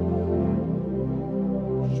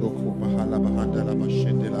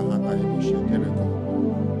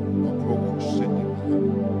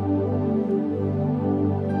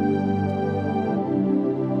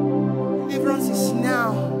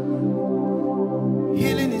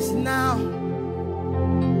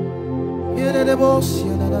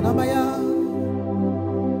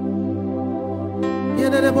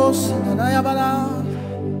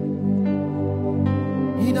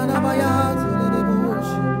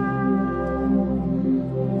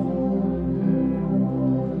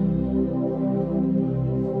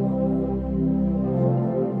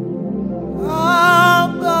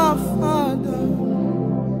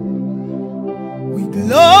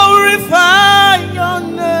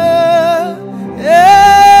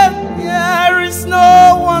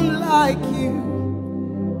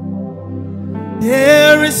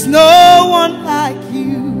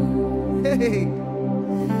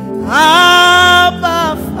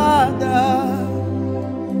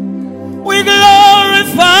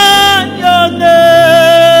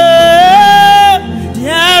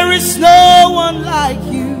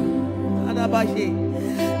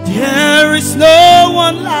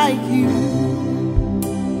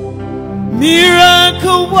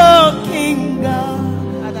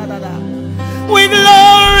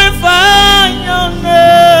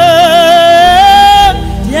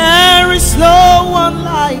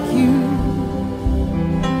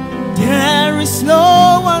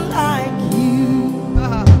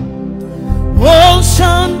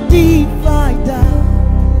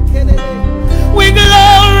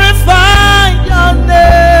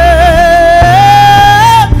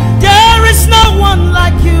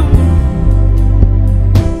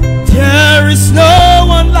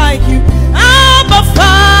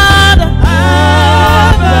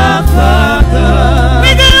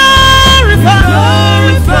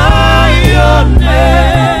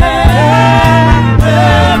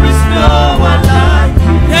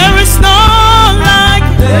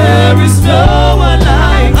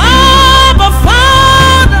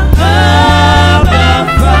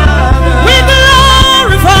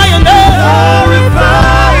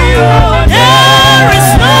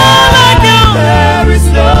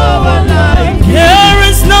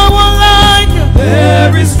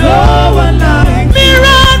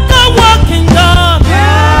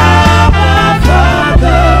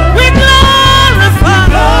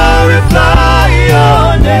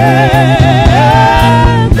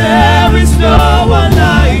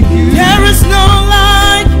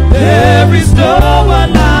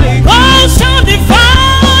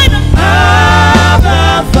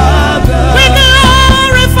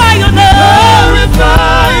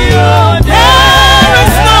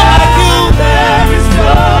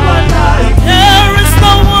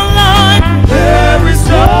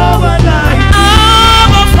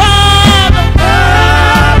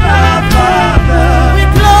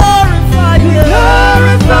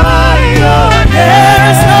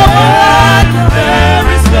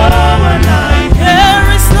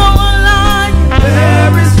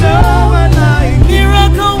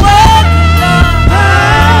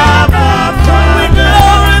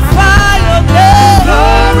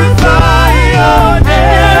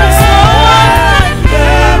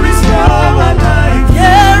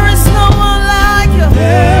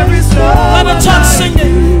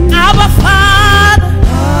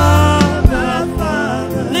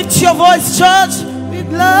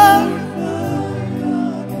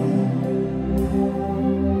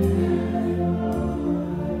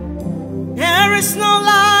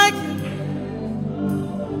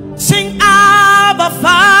 Abba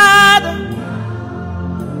Father,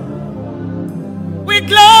 we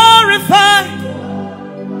glorify.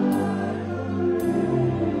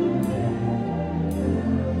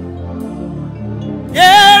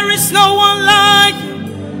 There is no one like you.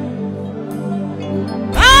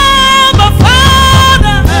 Abba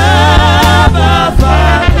Father, Abba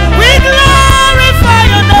Father, we glorify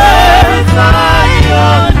your name. glorify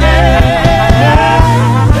your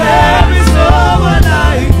name. There is no one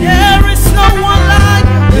like you. There is no one like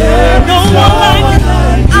you. There is No one like you.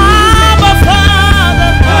 Abba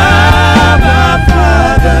Father, Abba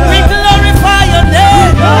Father, we glorify your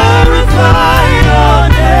name. glorify your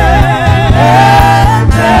name.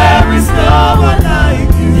 There is no one like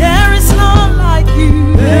you. There is none like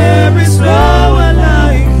you. There is no one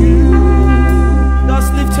like you.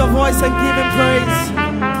 Just lift your voice and give him praise.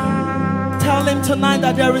 Tell him tonight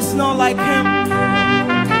that there is none like him.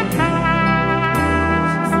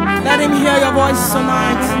 Let him hear your voice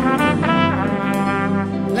tonight.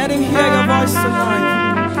 Let him hear your voice tonight.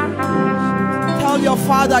 Tell your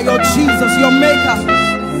Father, your Jesus, your Maker.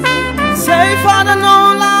 Say, Father,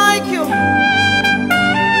 none like you.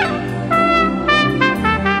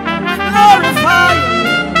 Glorify you.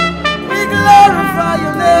 We glorify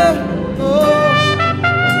your name. Oh.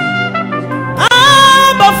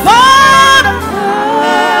 Abba Father,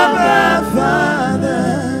 Abba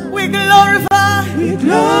Father, we glorify. we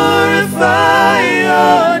glorify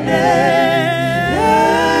your name.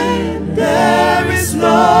 There is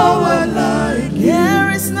no one like you.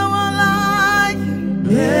 There is no one like you.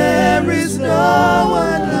 There is no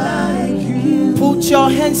one like you. Put your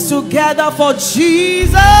hands together for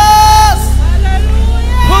Jesus.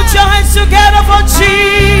 Put your hands together for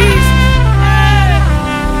Jesus.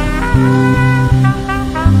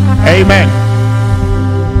 Amen.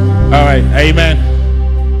 All right. Amen.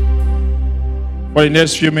 For the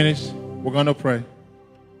next few minutes, we're going to pray.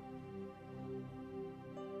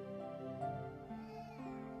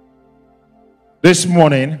 This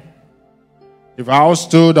morning, if I was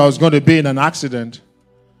told I was going to be in an accident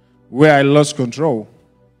where I lost control,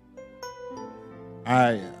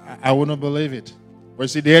 I wouldn't believe it. But you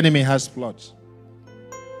see, the enemy has plots.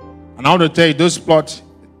 And I want to tell you, those plots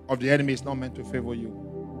of the enemy is not meant to favor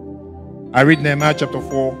you. I read Nehemiah chapter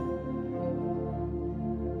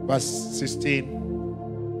 4, verse 16.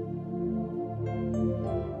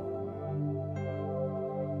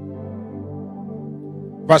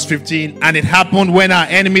 Verse 15. And it happened when our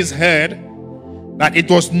enemies heard that it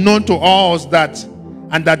was known to us that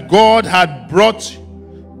God had brought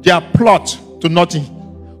their plot to nothing.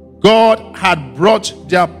 God had brought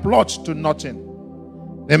their plot to nothing.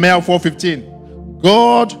 Nehemiah 4:15.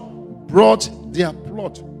 God brought their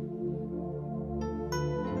plot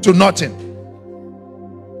to nothing.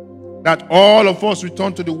 That all of us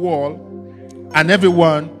return to the wall and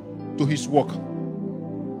everyone to his work.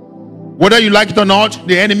 Whether you like it or not,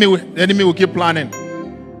 the enemy will keep planning.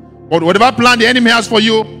 But whatever plan the enemy has for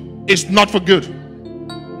you is not for good.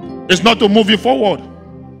 It's not to move you forward.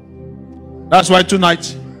 That's why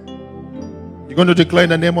tonight you're going to declare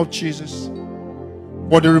in the name of Jesus,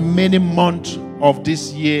 for the remaining month of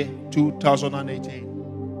this year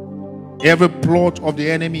 2018, every plot of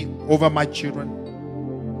the enemy over my children,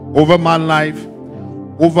 over my life,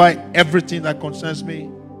 over everything that concerns me,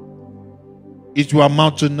 it will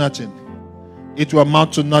amount to nothing. It will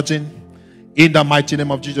amount to nothing in the mighty name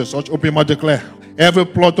of Jesus. Such open mouth declare, every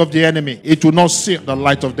plot of the enemy, it will not see the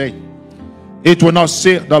light of day. It will not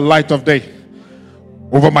see the light of day.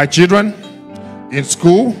 Over my children, in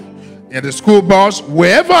school, in the school bus,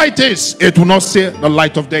 wherever it is, it will not see the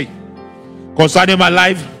light of day. Concerning my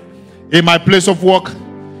life, in my place of work,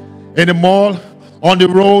 in the mall, on the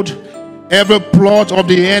road, every plot of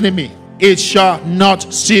the enemy, it shall not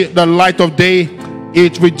see the light of day.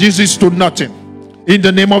 It reduces to nothing. In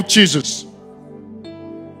the name of Jesus.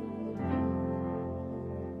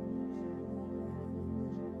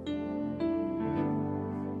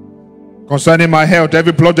 Concerning my health,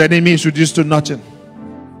 every plot of the enemy is reduced to nothing.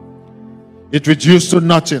 It reduced to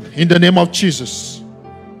nothing. In the name of Jesus.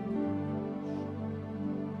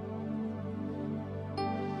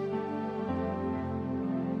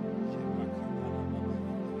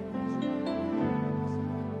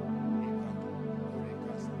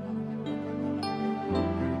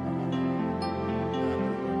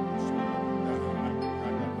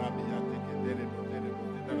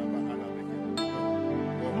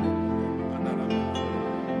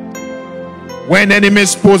 When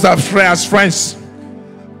enemies pose as friends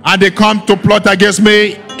and they come to plot against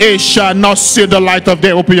me, it shall not see the light of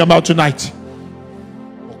day. Open your mouth tonight.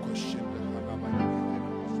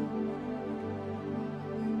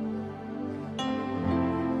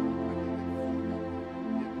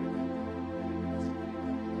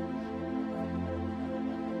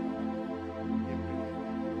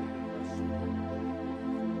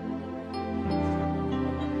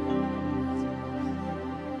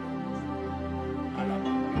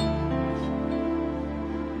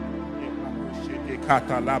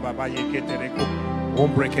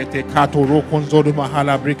 Ombrekete katoro konzodo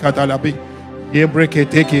mahala brikadalabi.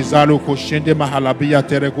 Yebrekete kizalo koshende mahalabia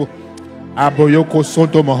terego. Aboyoko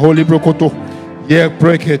sonto maholi brokoto.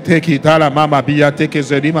 Yebrekete kidala mama bia teke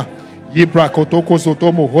zerima. Yibrakotoko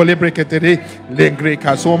sotomo hole brekete lengre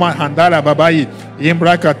kasoma handala babayi.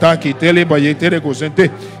 Imbrakataki tele bayetere gozente.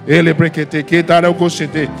 Ele brekete kidala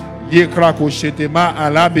gosente. Yekrako shete ma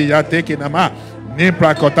alabi ya teke nama.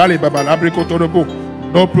 Nimbrakotali babalabri kotorobo.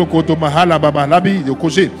 No prokoto mahala baba labi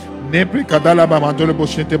yokoje nepre kadala ba mandole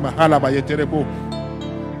boshete mahala ba yeterebo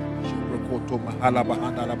prokoto mahala ba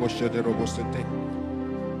andala boshete robosete.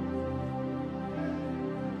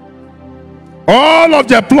 All of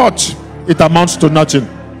their plot, it amounts to nothing.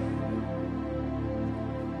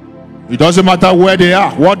 It doesn't matter where they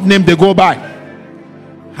are, what name they go by,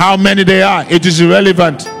 how many they are, it is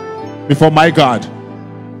irrelevant before my God.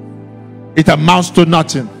 It amounts to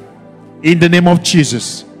nothing. In the name of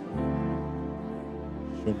Jesus.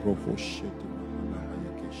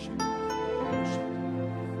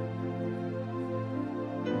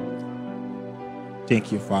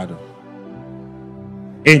 Thank you, Father.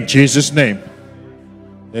 In Jesus' name.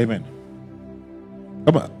 Amen.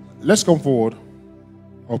 Come on. Let's come forward.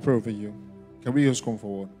 I'll pray over you. Can we just come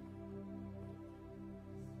forward?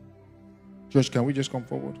 Church, can we just come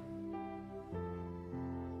forward?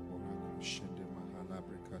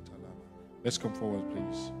 Let's come forward,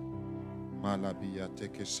 please. Come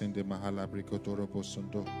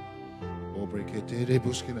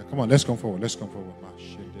on, let's come forward. Let's come forward.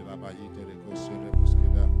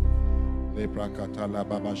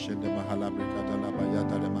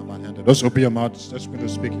 Let's open your mouth. Let's begin to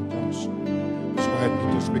speak in tongues. Let's go ahead and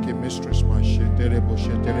begin to speak in mysteries.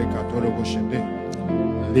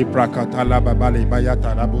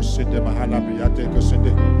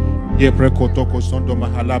 Ye prekotoko sondo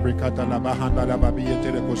mahalabri kata la bahanda la babiye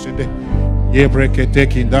tere kosende. Ye brekete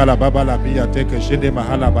kindala baba la biya teke shende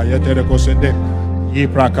mahala baye tere kosende. Ye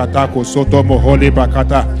prakatako soto moholi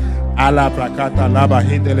brakata ala prakata la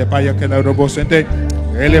bahindele baye kena robo sende.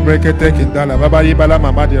 Ele brekete kindala baba ibala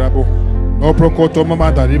mamadi rabo. No prokoto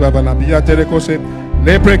mamada riba bala biya tere kose.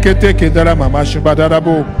 Le brekete kindala mama shibada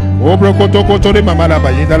rabo. O brokoto kotori mama la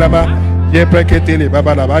bayinda la ba. Ye brekete le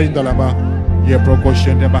baba la bayinda la ba.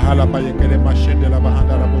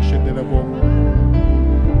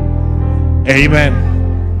 Amen.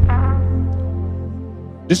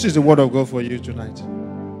 This is the word of God for you tonight.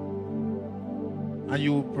 And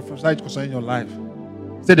you prophesy concerning your life.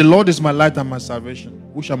 Say, the Lord is my light and my salvation.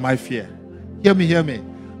 Who shall I fear? Hear me, hear me.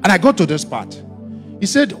 And I got to this part. He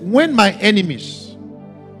said, when my enemies,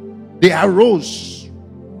 they arose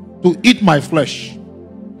to eat my flesh,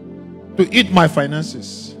 to eat my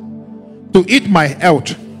finances, to eat my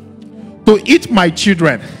health, to eat my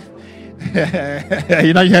children.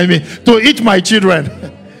 You know, you hear me? To eat my children,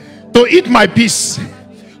 to eat my peace,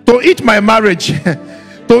 to eat my marriage,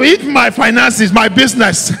 to eat my finances, my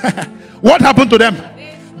business. What happened to them?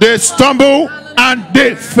 They stumbled and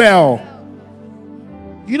they fell.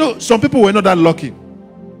 You know, some people were not that lucky.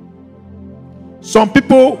 Some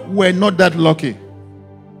people were not that lucky.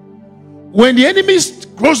 When the enemies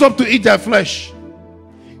rose up to eat their flesh,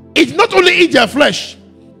 it not only eat their flesh,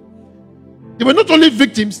 they were not only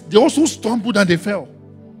victims, they also stumbled and they fell.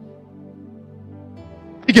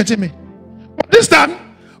 You get me? But this time,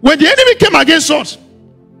 when the enemy came against us,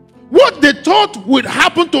 what they thought would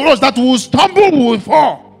happen to us, that we would stumble, we would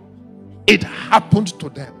fall, it happened to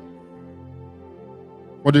them.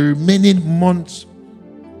 For the remaining months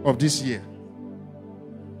of this year,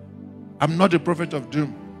 I'm not a prophet of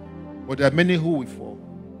doom, but there are many who will fall.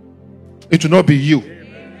 It will not be you.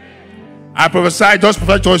 I prophesy, just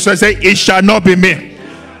prophet to say, it shall not be me.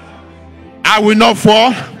 I will not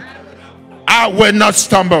fall. I will not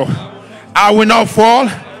stumble. I will not fall.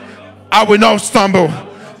 I will not stumble.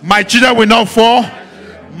 My children will not fall.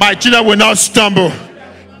 My children will not stumble.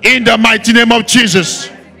 In the mighty name of Jesus.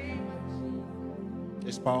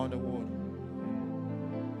 There's power in the word.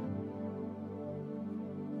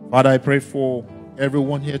 Father, I pray for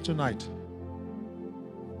everyone here tonight.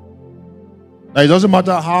 Now, it doesn't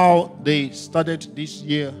matter how they started this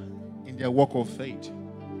year in their walk of faith.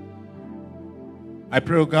 I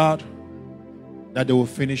pray, oh God, that they will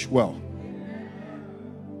finish well.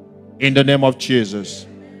 In the name of Jesus.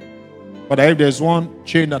 But if there's one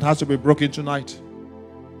chain that has to be broken tonight,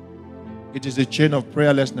 it is the chain of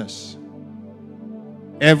prayerlessness.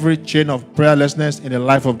 Every chain of prayerlessness in the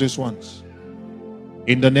life of these ones.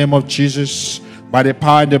 In the name of Jesus, by the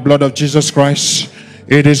power and the blood of Jesus Christ,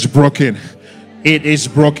 it is broken. It is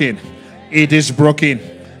broken. It is broken.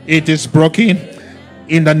 It is broken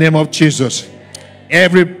in the name of Jesus.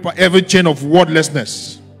 Every chain of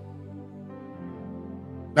wordlessness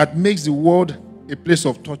that makes the world a place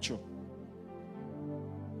of torture.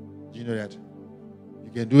 Do you know that?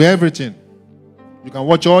 You can do everything. You can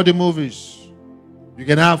watch all the movies. You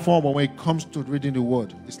can have fun, but when it comes to reading the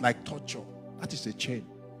word, it's like torture. That is a chain.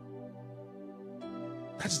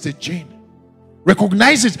 That is a chain.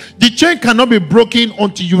 Recognize it. The chain cannot be broken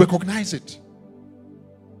until you recognize it.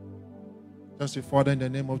 Just say, Father, in the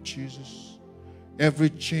name of Jesus, every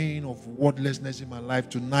chain of wordlessness in my life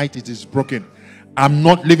tonight, it is broken. I'm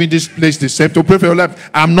not leaving this place the same. To pray for your life,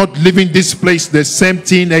 I'm not leaving this place the same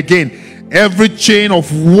thing again. Every chain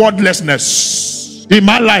of wordlessness in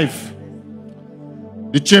my life,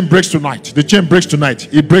 the chain breaks tonight. The chain breaks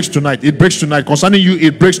tonight. It breaks tonight. It breaks tonight. Concerning you,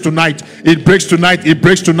 it breaks tonight. It breaks tonight. It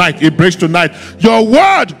breaks tonight. It breaks tonight. Your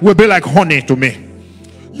word will be like honey to me.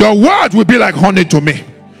 Your word will be like honey to me.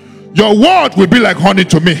 Your word will be like honey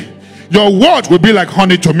to me. Your word will be like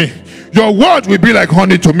honey to me. Your word will be like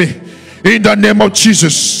honey to me. In the name of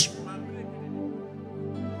Jesus.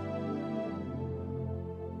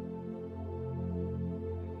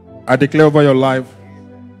 I declare over your life,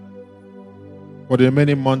 for the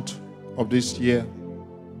remaining month of this year,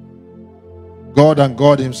 God and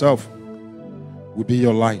God Himself will be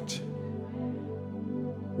your light.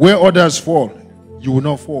 Where others fall, you will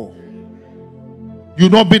not fall. You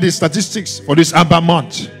will not be the statistics for this amber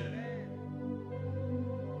month.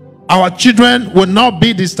 Our children will not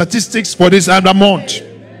be the statistics for this amber month.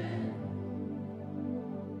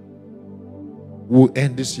 We'll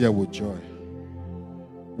end this year with joy.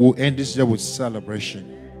 We'll end this year with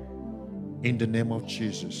celebration. In the name of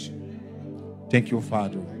Jesus. Thank you,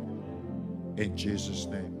 Father. In Jesus'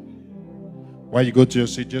 name. While you go to your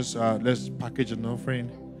seat, just let's package an offering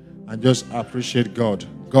and just appreciate God.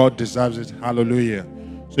 God deserves it. Hallelujah.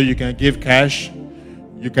 So you can give cash.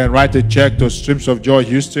 You can write a check to Streams of Joy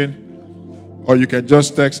Houston. Or you can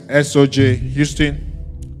just text SOJ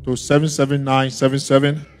Houston to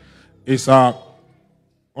 77977. It's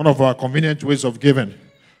one of our convenient ways of giving.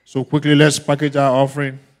 So quickly, let's package our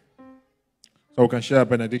offering so we can share a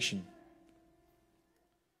benediction.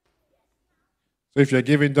 So if you're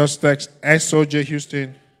giving, just text SOJ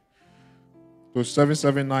Houston to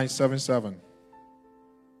 77977.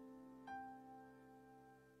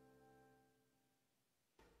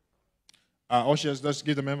 Ushers, just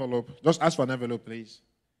give them an envelope. Just ask for an envelope, please.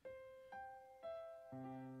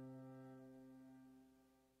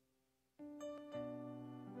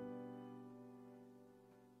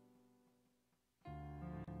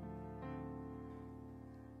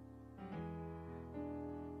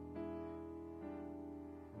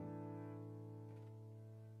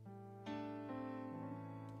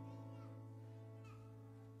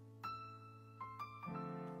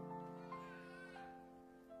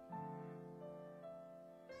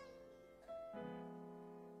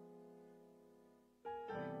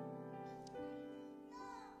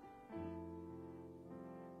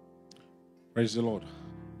 Praise the Lord.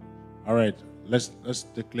 All right, let's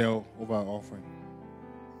declare over our offering.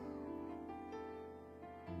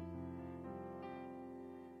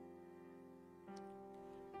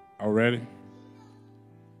 Are you ready?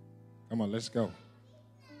 Come on, let's go.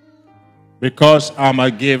 Because I'm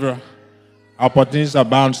a giver, opportunities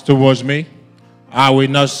abound towards me. I will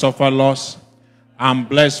not suffer loss. I'm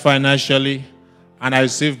blessed financially, and I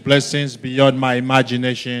receive blessings beyond my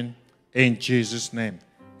imagination. In Jesus' name,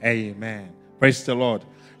 amen. Praise the Lord.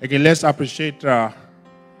 Again, let's appreciate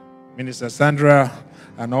Minister Sandra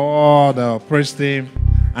and all the praise team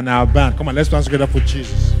and our band. Come on, let's dance together for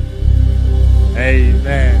Jesus.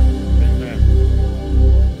 Amen.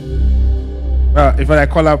 Amen. If I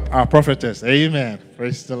call up our prophetess, amen.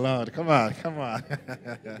 Praise the Lord. Come on, come on. God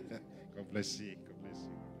bless you. God bless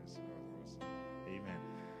you. God bless you. Amen.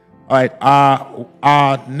 All right,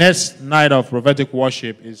 our next night of prophetic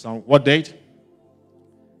worship is on what date?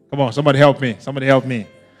 Come on, somebody help me. Somebody help me.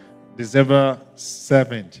 December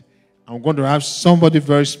 7th. I'm going to have somebody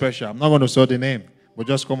very special. I'm not going to say the name, but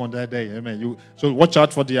just come on that day. Amen. So watch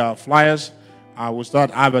out for the flyers. I will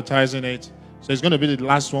start advertising it. So it's going to be the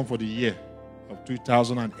last one for the year of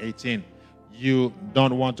 2018. You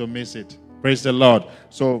don't want to miss it. Praise the Lord.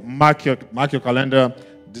 So mark your calendar.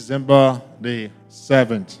 December the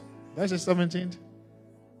 7th. Did I say 17th?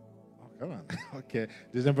 Oh, come on. Okay.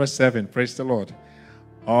 December 7th. Praise the Lord.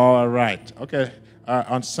 All right. Okay.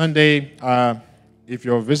 On Sunday, if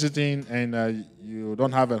you're visiting and you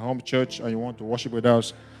don't have a home church and you want to worship with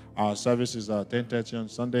us, our service is at 10:30 on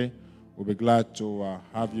Sunday. We'll be glad to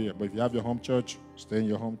have you. But if you have your home church, stay in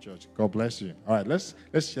your home church. God bless you. All right. Let's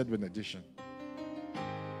share the benediction.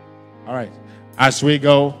 All right. As we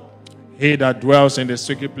go, He that dwells in the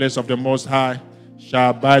secret place of the Most High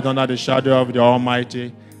shall abide under the shadow of the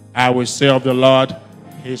Almighty. I will say of the Lord,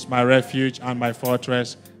 He is my refuge and my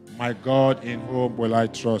fortress, my God in whom will I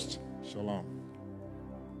trust. Shalom.